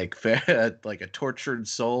just like like a tortured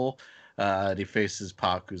soul. And he faces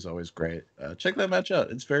Pac, who's always great. Check that match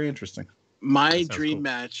out. It's very interesting. My dream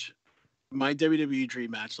match, my WWE dream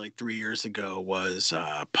match like 3 years ago was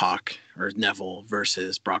Pac or Neville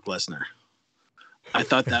versus Brock Lesnar. I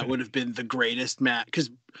thought that would have been the greatest match because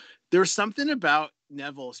there was something about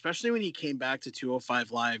Neville, especially when he came back to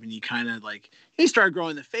 205 Live and he kind of like, he started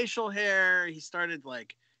growing the facial hair. He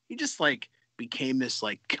just became this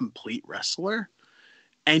like complete wrestler.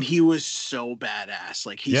 And he was so badass.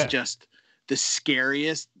 Like he's just the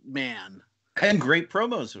scariest man. And great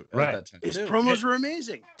promos at that time. His promos were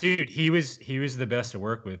amazing. Dude, he was the best to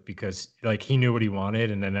work with because like he knew what he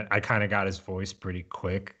wanted, and then I kind of got his voice pretty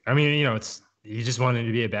quick. I mean, he just wanted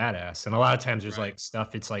to be a badass. And a lot of times there's like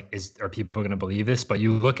stuff, it's like, are people gonna believe this? But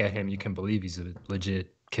you look at him, you can believe he's a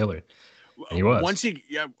legit killer. And he was. Once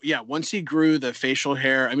he grew the facial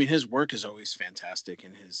hair, I mean his work is always fantastic,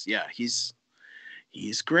 and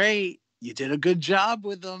he's great. You did a good job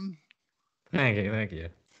with him. Thank you.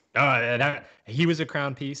 He was a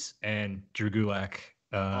crown piece, and Drew Gulak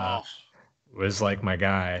was like my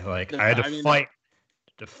guy. Like I had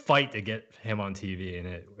to fight to get him on TV, and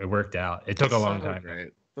it worked out. It took a long time.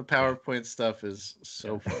 Great. The PowerPoint stuff is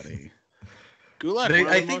so funny. Gulak,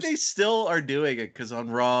 I think they still are doing it because on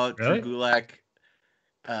Raw, really? Drew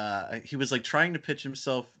Gulak, he was like trying to pitch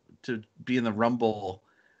himself to be in the Rumble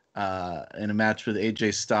in a match with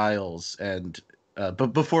AJ Styles, and but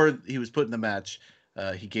before he was put in the match.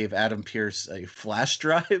 He gave Adam Pearce a flash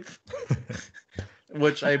drive,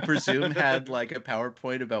 which I presume had like a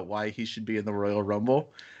PowerPoint about why he should be in the Royal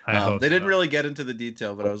Rumble. They didn't really get into the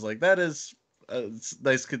detail, but I was like, that is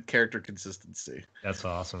nice character consistency. That's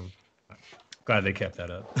awesome. Glad they kept that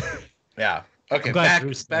up. Yeah. Okay. Back.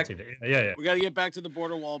 Yeah. We got to get back to the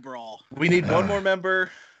border wall brawl. We need one more member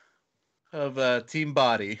of Team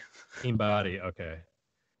Body. Team Body. Okay.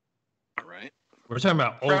 All right. We're talking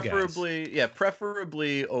about old guys.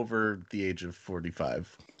 Preferably over the age of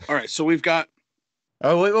 45. All right, so we've got.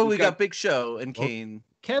 We got Big Show and Kane.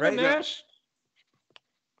 Kevin Nash.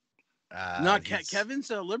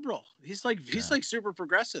 Kevin's a liberal. He's like super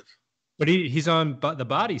progressive. But he's on the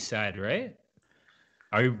body side, right?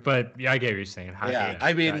 But I get what you're saying. Yeah,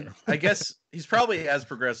 I mean, I guess he's probably as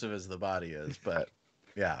progressive as the body is, but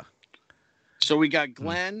yeah. So we got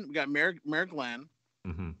Glenn. We got Mayor Glenn.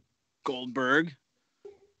 Mm-hmm. Goldberg.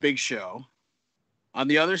 Big Show. On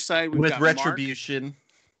the other side, we've got Retribution. Mark,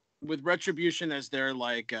 with Retribution as their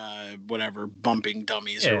like whatever bumping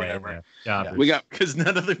dummies or whatever. Yeah. We got because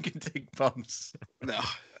none of them can take bumps. No.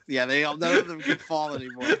 Yeah, none of them can fall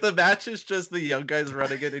anymore. The match is just the young guys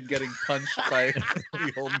running it and getting punched by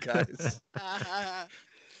the old guys. All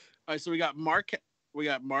right, so we got Mark,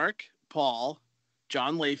 Paul,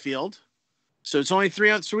 John Layfield. So it's only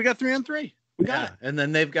 3 on. So we got 3 on 3. We got it. And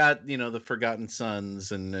then they've got, the Forgotten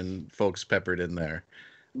Sons and folks peppered in there,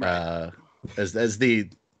 Right. as the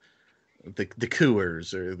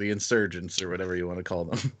Coors or the Insurgents or whatever you want to call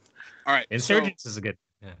them. All right. Insurgents is a good.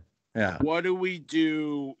 Yeah. What do we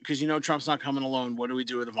do? Because Trump's not coming alone. What do we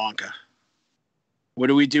do with Ivanka? What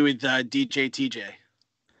do we do with DJ TJ?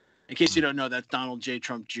 In case you don't know, that's Donald J.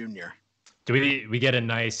 Trump Jr. Do we get a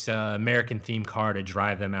nice American themed car to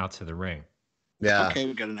drive them out to the ring? Yeah. Okay,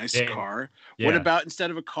 we got a nice car. Yeah. What about instead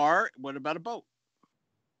of a car? What about a boat?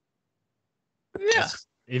 Yeah.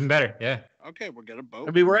 Even better. Yeah. Okay, we'll get a boat.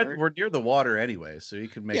 I mean, we're near the water anyway, so you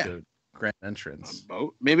can make a grand entrance. A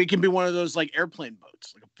boat. Maybe it can be one of those like airplane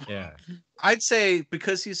boats. Yeah. I'd say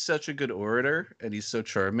because he's such a good orator and he's so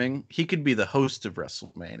charming, he could be the host of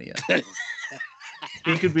WrestleMania.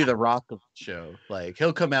 He could be the Rock of the show. Like,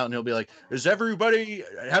 he'll come out and he'll be like, "Is everybody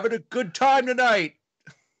having a good time tonight?"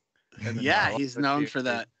 Yeah, he's known for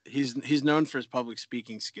that. He's known for his public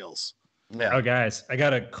speaking skills. Yeah. Oh, guys, I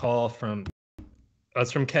got a call from.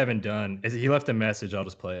 It's from Kevin Dunn. He left a message. I'll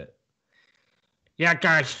just play it. Yeah,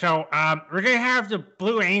 guys. So we're gonna have the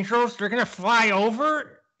Blue Angels. They're gonna fly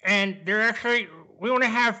over, and they're actually. We want to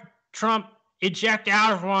have Trump eject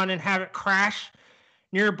out of one and have it crash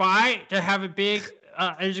nearby to have a big.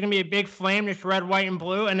 There's gonna be a big flame. That's red, white, and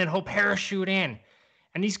blue, and then he'll parachute in.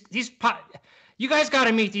 And you guys got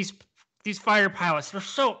to meet these fighter pilots.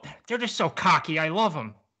 They're just so cocky. I love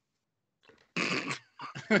them.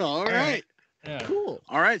 All right. Yeah. Cool.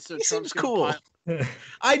 All right. So He Trump's seems cool. gonna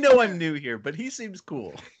I know I'm new here, but he seems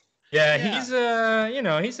cool. Yeah,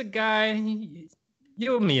 Yeah. he's a guy.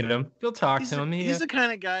 You'll meet him. You'll talk to him. He's the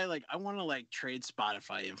kind of guy like I want to trade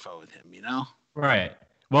Spotify info with him. Right.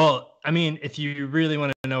 Well, I mean, if you really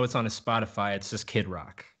want to know what's on his Spotify, it's just Kid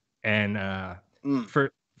Rock. And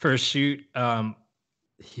for a shoot,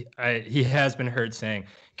 he has been heard saying,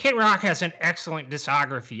 Kid Rock has an excellent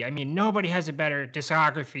discography. I mean, nobody has a better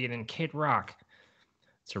discography than Kid Rock.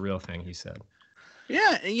 It's a real thing, he said.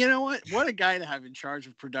 Yeah, and you know what? What a guy to have in charge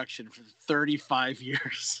of production for 35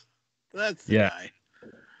 years. That's the guy.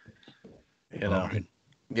 Yeah.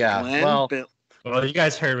 Glenn Well, you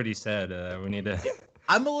guys heard what he said. We need to.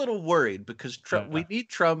 I'm a little worried because we need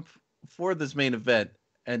Trump for this main event,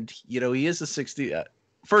 and he is a 60.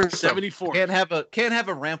 First, 74. Can't have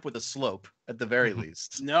a ramp with a slope at the very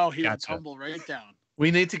least. No, he would tumble right down. We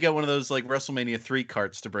need to get one of those WrestleMania 3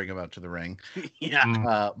 carts to bring him out to the ring.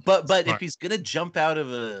 Yeah. But if he's gonna jump out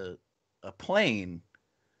of a plane,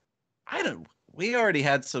 we already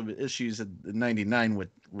had some issues in '99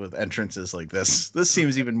 with entrances like this. This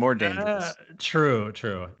seems even more dangerous. True.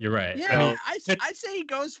 You're right. Yeah, I'd say he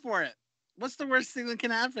goes for it. What's the worst thing that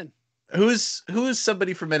can happen? Who is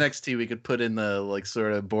somebody from NXT we could put in the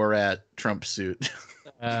sort of Borat Trump suit?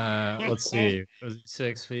 Let's see. Was he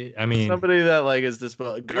 6 feet? I mean, somebody that is this.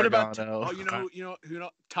 What about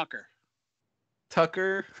Tucker?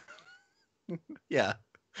 Tucker. Yeah.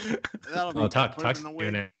 That'll be Tuck's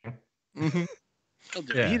doing it. Mm-hmm. He'll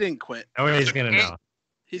do it. He didn't quit. Oh, he's gonna know.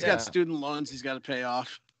 He's got student loans he's got to pay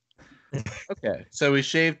off. Okay, so we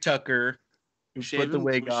shaved Tucker. We put the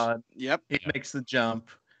wig on. Yep. He makes the jump,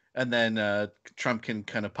 and then Trump can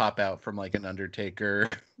kind of pop out from an Undertaker,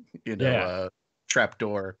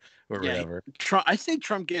 trapdoor or whatever. I think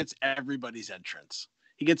Trump gets everybody's entrance.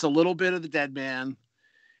 He gets a little bit of the Dead Man.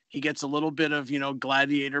 He gets a little bit of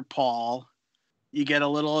Gladiator Paul. You get a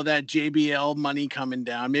little of that JBL money coming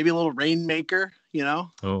down. Maybe a little Rainmaker.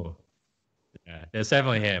 Oh. Yeah, it's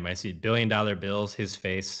definitely him. I see $1 billion bills, his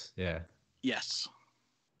face. Yeah. Yes.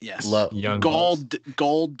 Young gold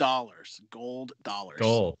dollars. Gold.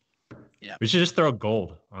 Yeah. We should just throw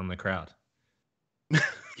gold on the crowd.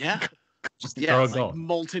 Yeah. Just throw gold.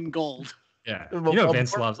 Molten gold. Yeah.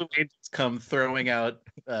 Vince loves it. Come throwing out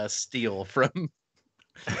steel from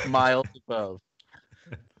miles above.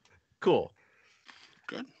 Cool.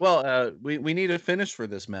 Good. Well, we need a finish for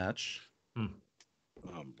this match.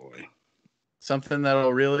 Oh boy. Something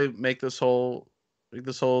that'll really make this whole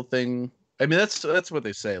thing. I mean, that's what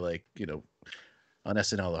they say. On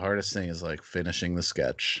SNL, the hardest thing is finishing the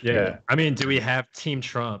sketch. Yeah. I mean, do we have Team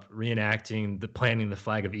Trump reenacting planting the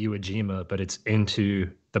flag of Iwo Jima, but it's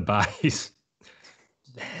into the body's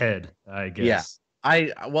head, I guess.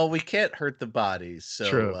 Yeah. We can't hurt the bodies. So,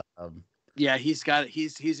 true. Yeah, he's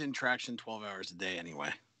in traction 12 hours a day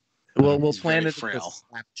anyway. We'll plan it for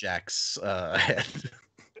Slapjack's head.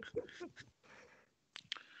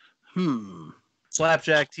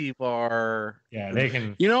 Slapjack T-Bar. Yeah, they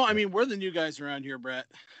can. We're the new guys around here, Brett.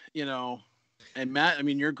 And Matt, I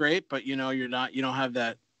mean, you're great, but you're not. You don't have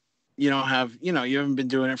that. You haven't been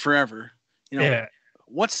doing it forever. Yeah.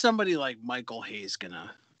 what's somebody like Michael Hayes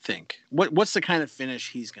gonna think? What's the kind of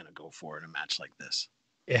finish he's gonna go for in a match like this?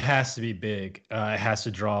 It has to be big. It has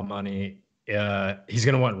to draw money. He's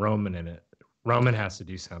gonna want Roman in it. Roman has to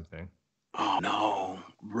do something. Oh no.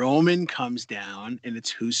 Roman comes down and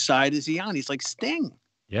it's whose side is he on? He's like Sting.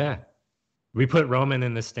 Yeah. We put Roman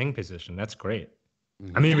in the Sting position. That's great.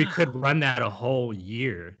 I mean, we could run that a whole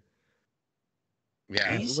year.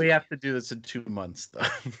 Yeah, Easy. we have to do this in 2 months, though.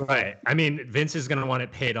 Right. I mean, Vince is going to want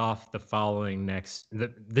it paid off the following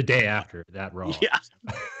the day after that Raw. Yeah.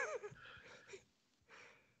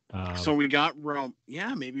 Um, So we got Rome.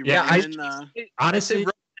 Yeah, maybe Yeah, Roman. honestly,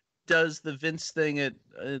 Roman does the Vince thing at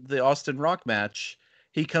the Austin Rock match.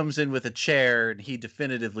 He comes in with a chair and he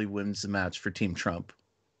definitively wins the match for Team Trump.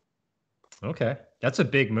 okay, that's a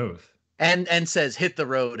big move. And says, "Hit the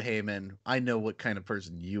road, Heyman. I know what kind of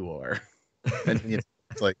person you are." And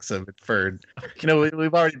it's like some inferred.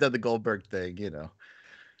 We've already done the Goldberg thing.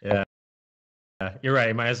 Yeah, you're right.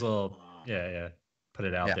 You might as well, put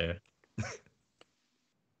it out Yeah. there.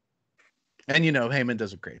 And Heyman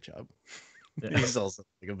does a great job. Yeah. He's also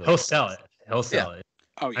like He'll sell it. He'll sell it.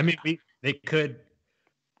 Oh, yeah. I mean, they could.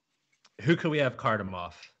 Who could we have card him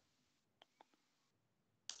off?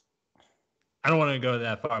 I don't want to go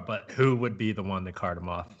that far, but who would be the one to card him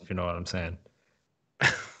off? If you know what I'm saying.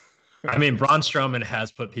 I mean, Braun Strowman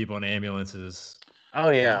has put people in ambulances. Oh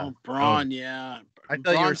yeah, Oh, Braun, yeah. I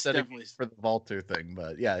thought you were Braun's setting definitely- for the Walter thing,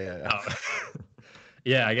 but yeah. Oh.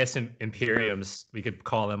 Yeah, I guess in Imperiums we could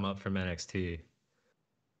call them up from NXT.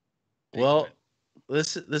 Well,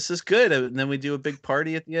 this is good. And then we do a big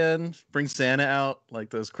party at the end. Bring Santa out, like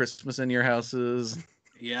those Christmas in your houses.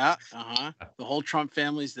 Yeah, the whole Trump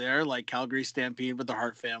family's there, like Calgary Stampede with the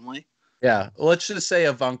Hart family. Yeah, well, let's just say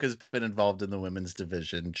Ivanka's been involved in the women's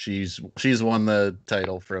division. She's won the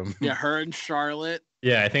title from. Yeah, her and Charlotte.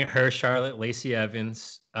 Yeah, I think her, Charlotte, Lacey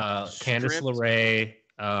Evans, Candice Stripped.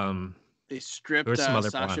 LeRae. They stripped There was some other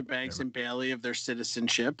Sasha blonde, Banks whatever. and Bailey of their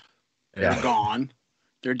citizenship. Yeah. They're gone.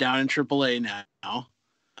 They're down in AAA now,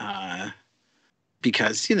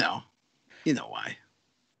 because you know why.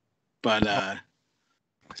 But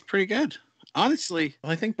it's pretty good, honestly.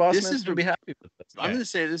 Well, I think Boss This Man is would be happy with this. I'm gonna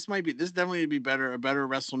say this definitely be a better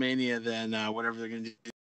WrestleMania than whatever they're gonna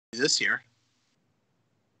do this year.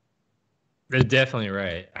 They're definitely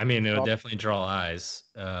right. I mean, it'll definitely draw eyes.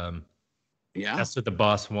 Yeah, That's what the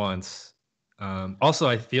boss wants. Also,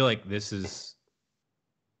 I feel like this is.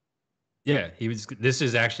 Yeah, this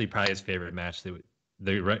is actually probably his favorite match that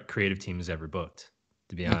the creative team has ever booked.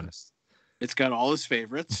 To be honest. it's got all his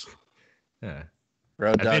favorites. Yeah.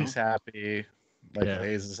 Road I think- Dogg's happy. Michael Yeah.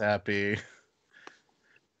 Hayes is happy.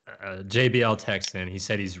 JBL texted in. He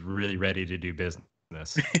said he's really ready to do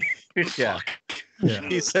business. Yeah, Yeah.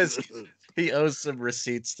 he says he owes some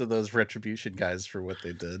receipts to those Retribution guys for what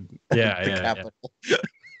they did. Yeah, at the yeah. Capitol.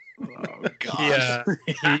 Oh god.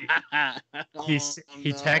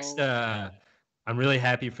 He texted. I'm really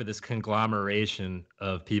happy for this conglomeration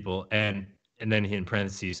of people, and then he in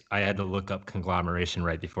parentheses, I had to look up conglomeration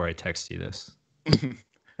right before I text you this.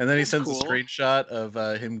 And then he That's sends cool. a screenshot of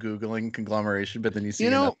him Googling conglomeration, but then you see You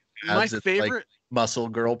know, my ads, it's like favorite muscle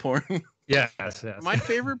girl porn. Yeah, yes. my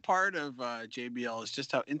favorite part of JBL is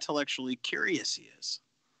just how intellectually curious he is.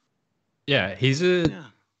 Yeah, he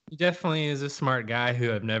definitely is a smart guy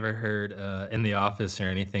who I've never heard in the office or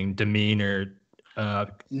anything demeanor. No,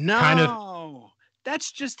 Kind of-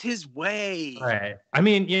 that's just his way. Right. I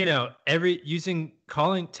mean,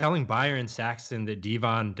 telling Byron Saxton that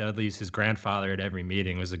Devon Dudley's his grandfather at every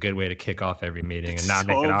meeting was a good way to kick off every meeting It's and not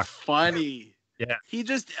make it so awkward. funny. Yeah. He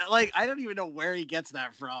just I don't even know where he gets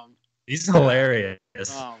that from. He's hilarious.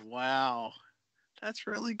 Oh wow, that's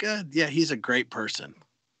really good. Yeah, he's a great person.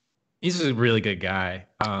 He's a really good guy.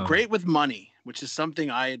 Great with money, which is something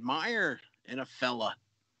I admire in a fella.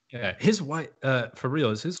 Yeah, his wife. For real,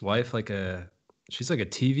 is his wife she's like a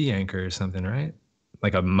TV anchor or something, right?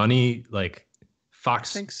 Like a money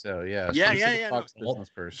Fox. I think so. Yeah. Yeah, She's yeah, a yeah, Fox no. business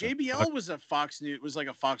person. JBL was like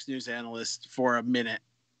a Fox News analyst for a minute.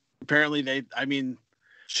 Apparently,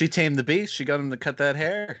 She tamed the beast. She got him to cut that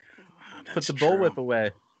hair. Put that's the bullwhip true.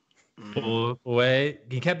 away. Pull away.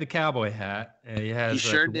 He kept the cowboy hat, and he has. He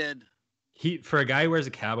sure did. For a guy who wears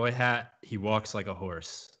a cowboy hat, he walks like a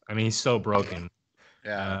horse. I mean, he's so broken.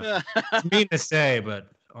 Yeah. It's mean to say, but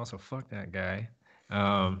also fuck that guy.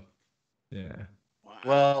 Yeah.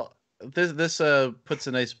 Well, this puts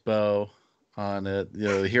a nice bow on it.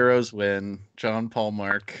 The heroes win. John, Paul,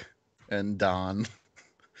 Mark, and Don.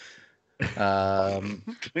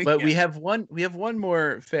 But we have one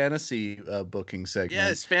more fantasy booking segment. Yeah,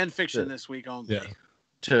 it's fan fiction this week only. Yeah.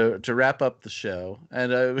 to wrap up the show,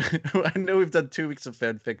 and I know we've done 2 weeks of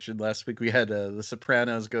fan fiction. Last week we had The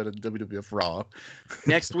Sopranos go to WWF Raw.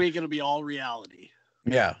 Next week it'll be all reality.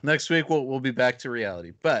 Yeah, next week we'll be back to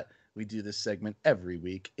reality, but we do this segment every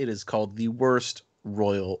week. It is called the Worst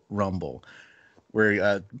Royal Rumble.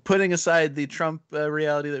 We're putting aside the Trump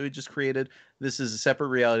reality that we just created. This is a separate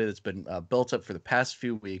reality that's been built up for the past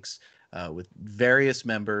few weeks with various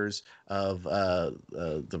members of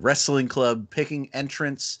the wrestling club picking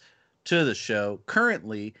entrants to the show.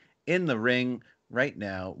 Currently in the ring right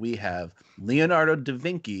now, we have Leonardo da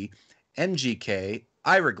Vinci, MGK,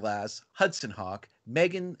 Ira Glass, Hudson Hawk,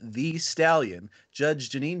 Megan the Stallion, Judge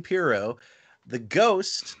Janine Pirro, the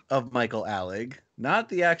ghost of Michael Alec, not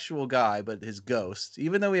the actual guy, but his ghost,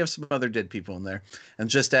 even though we have some other dead people in there, and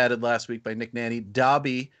just added last week by Nick Nanny,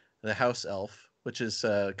 Dobby, the house elf, which is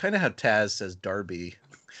kind of how Taz says Darby,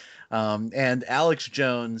 and Alex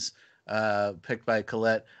Jones, picked by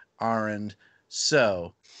Colette Arend.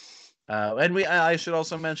 So, and I should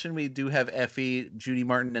also mention we do have Effie, Judy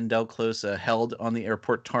Martin, and Del Close held on the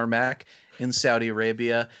airport tarmac in Saudi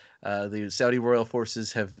Arabia. The Saudi royal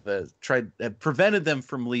forces have prevented them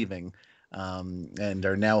from leaving, and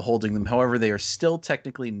are now holding them. However, they are still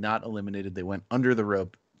technically not eliminated. They went under the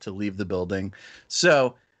rope to leave the building.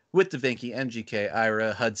 So, with Da Vinci, MGK,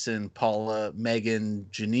 Ira, Hudson, Paula, Megan,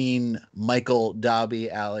 Janine, Michael,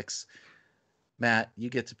 Dobby, Alex, Matt, you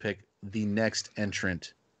get to pick the next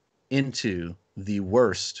entrant into the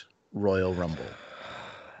worst Royal Rumble.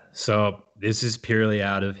 So this is purely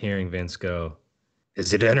out of hearing Vince go,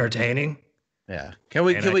 is it entertaining? Yeah. Can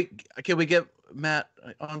we get Matt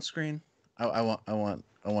on screen? I want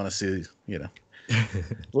to see,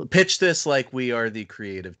 pitch this like we are the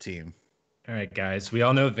creative team. All right, guys. We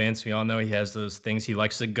all know Vince. We all know he has those things he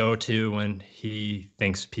likes to go to when he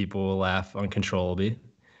thinks people will laugh uncontrollably.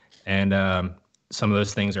 And some of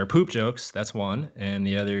those things are poop jokes. That's one. And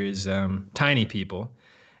the other is tiny people.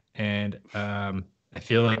 And I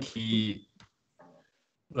feel like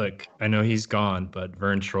I know he's gone, but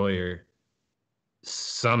Vern Troyer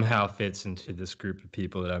somehow fits into this group of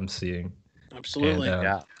people that I'm seeing. Absolutely. And,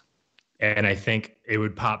 Yeah. And I think it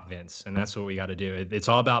would pop Vince, and that's what we got to do. It's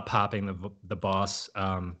all about popping the boss.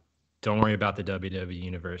 Don't worry about the WWE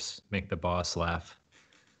universe. Make the boss laugh.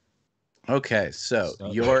 Okay, so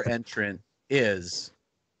your entrant is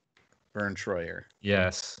Vern Troyer.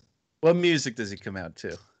 Yes. What music does he come out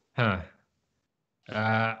to? I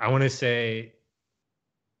want to say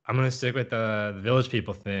I'm going to stick with the Village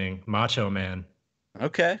People thing, Macho Man.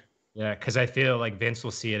 Okay. Yeah, because I feel like Vince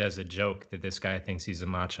will see it as a joke that this guy thinks he's a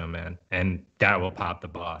macho man, and that will pop the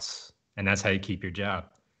boss. And that's how you keep your job.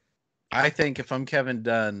 I think if I'm Kevin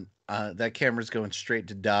Dunn, that camera's going straight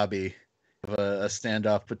to Dobby. A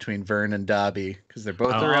standoff between Vern and Dobby because they're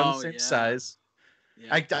both around the same size.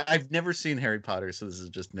 Yeah. I've never seen Harry Potter, so this is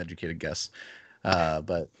just an educated guess.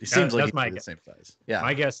 But it seems like he's the same size. Yeah,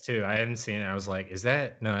 my guess too. I haven't seen it. I was like, is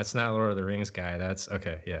that? No, that's not Lord of the Rings guy. That's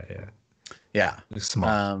okay. Yeah. It's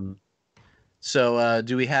small. So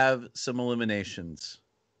do we have some eliminations?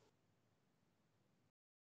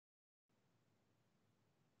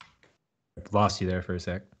 Lost you there for a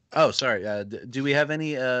sec. Oh, sorry. Do we have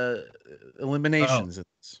any eliminations in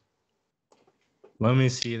this? Let me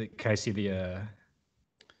see. Can I see the?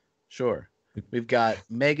 Sure. We've got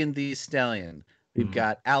Megan the Stallion. We've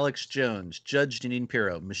got Alex Jones, Judge Janine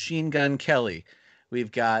Pirro, Machine Gun Kelly.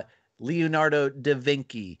 We've got Leonardo da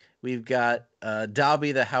Vinci. We've got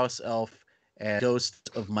Dobby the House Elf and Ghost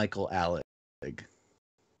of Michael Alec.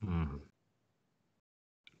 I'm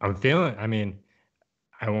feeling. I mean,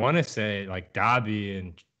 I want to say like Dobby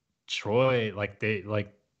and Troy, they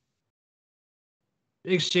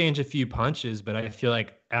exchange a few punches, but I feel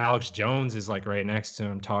like Alex Jones is like right next to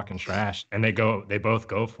him talking trash, and they both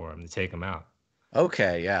go for him to take him out.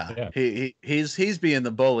 Okay, yeah. He's being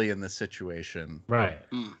the bully in this situation, right?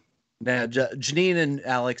 Now Janine and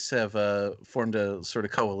Alex have formed a sort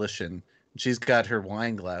of coalition. She's got her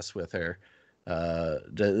wine glass with her.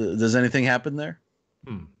 Does anything happen there?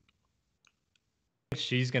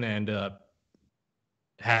 She's gonna end up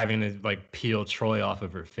having to peel Troy off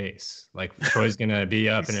of her face. Like Troy's gonna be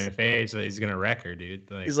up in her face. He's gonna wreck her, dude.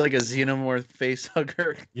 He's like a xenomorph face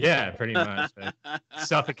hugger. Yeah, pretty much.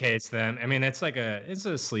 Suffocates them. I mean, it's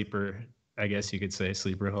a sleeper. I guess you could say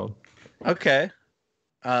sleeper hold. Okay.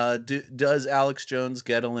 Does Alex Jones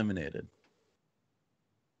get eliminated?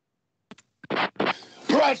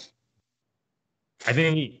 Press. I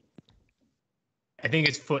think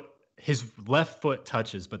his left foot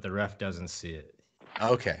touches, but the ref doesn't see it.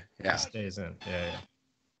 Okay, yeah. He stays in. Yeah.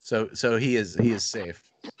 So he is safe.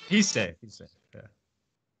 He's safe. Yeah.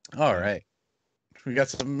 All right. We got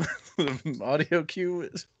some audio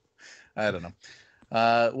cues. I don't know.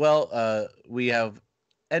 We have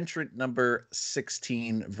entrant number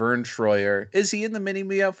 16, Vern Troyer. Is he in the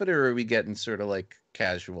mini-me outfit, or are we getting sort of like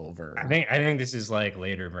casual Vern? I think this is like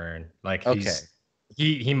later Vern. Like Okay.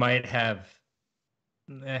 he might have.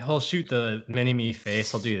 He'll shoot the mini-me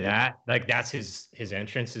face. He'll do that. Like that's his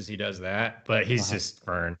entrance as he does that. But he's just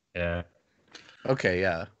Vern. Yeah. Okay.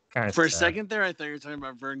 Yeah. For a second there, I thought you were talking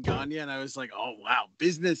about Vern Gagne, and I was like, "Oh wow,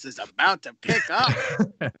 business is about to pick up."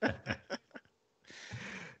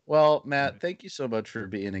 Well, Matt, thank you so much for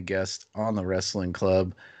being a guest on the Wrestling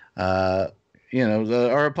Club. Our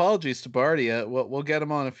apologies to Bardia. We'll get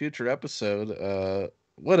him on a future episode.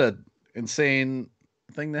 What a insane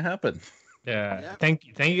thing to happen. Yeah. Thank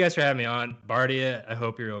you guys for having me on, Bardia. I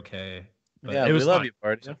hope you're okay. But yeah, we love you,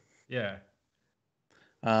 Bardia. Yeah.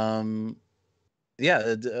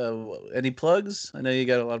 Any plugs? I know you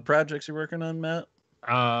got a lot of projects you're working on, Matt.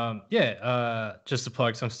 Just to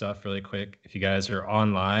plug some stuff really quick. If you guys are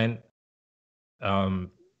online,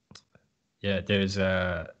 there's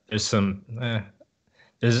some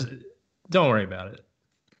don't worry about it.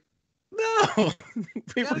 No,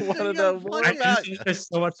 people want to know more about it. There's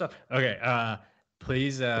so much stuff. Okay,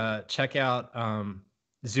 please check out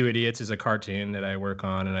Zoo Idiots is a cartoon that I work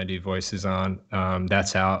on and I do voices on.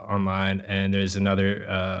 That's out online, and there's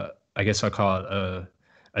another I guess I'll call it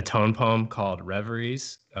a tone poem called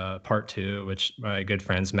Reveries, Part 2, which my good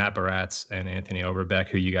friends Matt Baratz and Anthony Overbeck,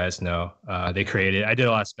 who you guys know, they created. I did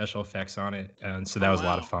a lot of special effects on it, and so that was a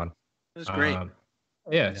lot of fun. That's great.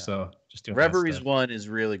 So just doing Reveries 1 is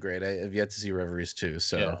really great. I have yet to see Reveries 2,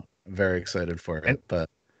 so I'm very excited for it. But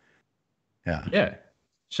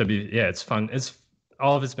should be. Yeah, it's fun. It's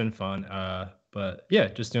all of it's been fun. But yeah,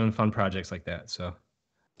 just doing fun projects like that. So.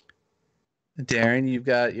 Darren, you've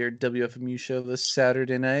got your WFMU show this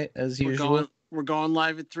Saturday night, as usual. We're going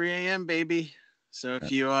live at 3 a.m., baby. So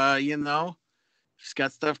if you just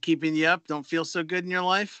got stuff keeping you up, don't feel so good in your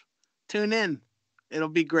life, tune in. It'll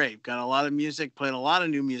be great. Got a lot of music, played a lot of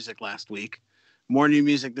new music last week. More new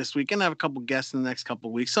music this week, and I have a couple guests in the next couple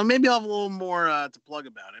of weeks. So maybe I'll have a little more to plug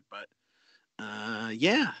about it. But And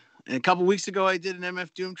a couple weeks ago, I did an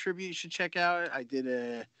MF Doom tribute you should check out. I did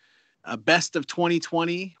a best of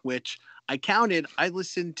 2020, which I counted. I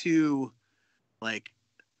listened to like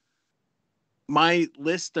my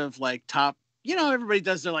list of like top, everybody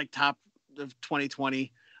does their like top of 2020.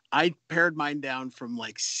 I pared mine down from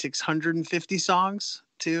like 650 songs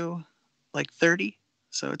to like 30.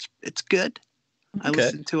 So it's good. Okay. I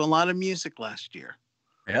listened to a lot of music last year.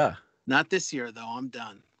 Yeah. Not this year though. I'm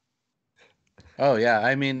done. Oh yeah.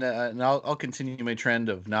 I mean, and I'll continue my trend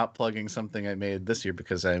of not plugging something I made this year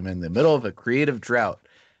because I'm in the middle of a creative drought.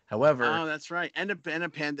 However, that's right, and a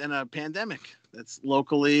pandemic that's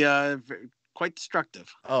locally quite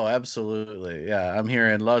destructive. Oh, absolutely. Yeah, I'm here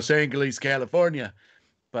in Los Angeles, California.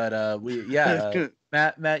 But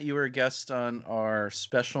Matt, you were a guest on our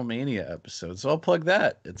Special Mania episode, so I'll plug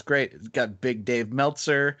that. It's great. It's got Big Dave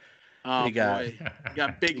Meltzer. Oh, we got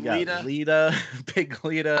Big Lita. Big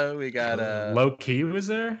Lita. We got Low Key was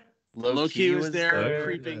there. Low Key was there,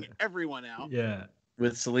 creeping everyone out. Yeah.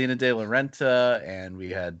 With Selena De La Renta, and we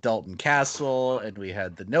had Dalton Castle, and we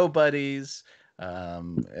had the Nobodies.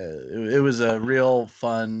 It was a real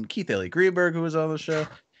fun. Keith Ellie Greenberg, who was on the show.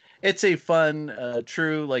 It's a fun,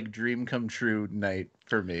 true like dream come true night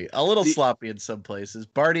for me. A little sloppy in some places.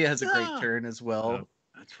 Bardia has a great turn as well. Oh,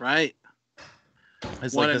 that's right.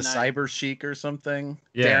 It's like a cyber chic or something.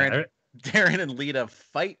 Yeah. Darren and Lita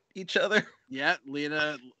fight each other. Yeah,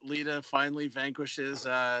 Lita finally vanquishes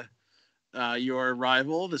your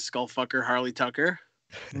rival, the skullfucker Harley Tucker.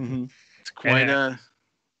 Mm-hmm. It's quite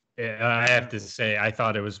I have to say, I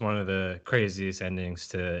thought it was one of the craziest endings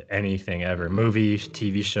to anything ever. Movie,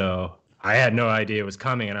 TV show. I had no idea it was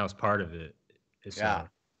coming, and I was part of it. So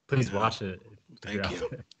please watch it. Thank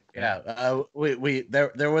you. Yeah,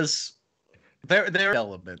 there was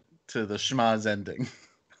element to the schmaz ending.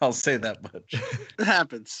 I'll say that much. It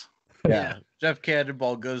happens. Yeah. Jeff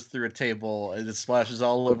Cannonball goes through a table and it splashes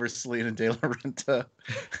all over Selena De La Renta.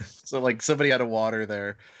 So like somebody had a water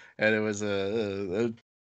there, and it was a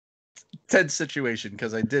tense situation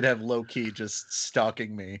because I did have Low Key just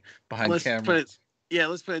stalking me behind camera.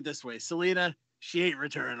 Let's put it this way. Selena, she ain't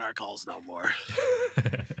returning our calls no more.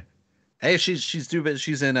 Hey, she's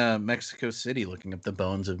in Mexico City looking up the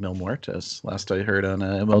bones of Mil Muertos. Last I heard on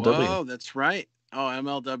MLW. Oh, that's right. Oh,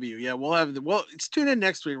 MLW. Yeah, it's tune in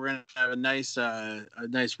next week. We're gonna have a nice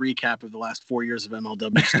recap of the last 4 years of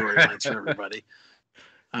MLW storylines for everybody.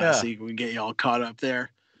 So we can get you all caught up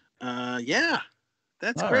there.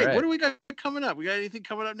 That's all great. Right. What do we got coming up? We got anything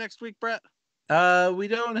coming up next week, Brett? We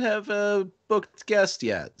don't have a booked guest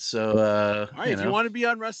yet, so All right, if you want to be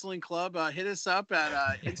on Wrestling Club, hit us up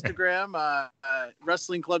at Instagram,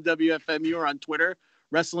 Wrestling Club WFMU, or on Twitter,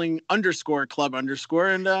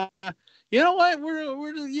 Wrestling_Club_. And you know what?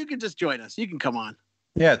 You can just join us. You can come on.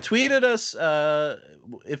 Yeah, tweet at us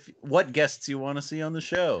what guests you want to see on the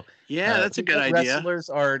show. Yeah, that's a good idea. Wrestlers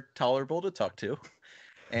are tolerable to talk to,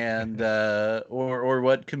 and or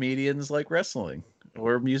what comedians like wrestling,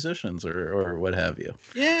 or musicians, or what have you.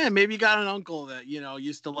 Yeah, maybe you got an uncle that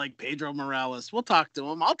used to like Pedro Morales. We'll talk to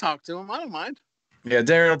him. I'll talk to him. I don't mind. Yeah,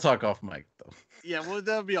 Darren will talk off mic though. Yeah, well,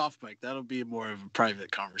 that'll be off mic. That'll be more of a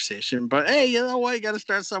private conversation. But hey, you know what? You got to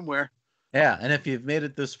start somewhere. Yeah, and if you've made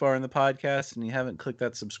it this far in the podcast and you haven't clicked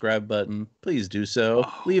that subscribe button, please do so.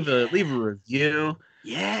 Leave a review.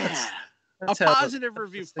 Yeah, That's a positive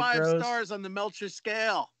review, 5 stars on the Melcher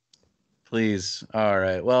scale. Please. All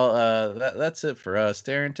right. Well, that's it for us.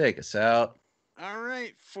 Darren, take us out. All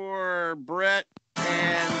right, for Brett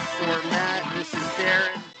and for Matt, this is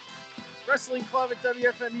Darren. Wrestling Club at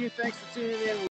WFMU. Thanks for tuning in.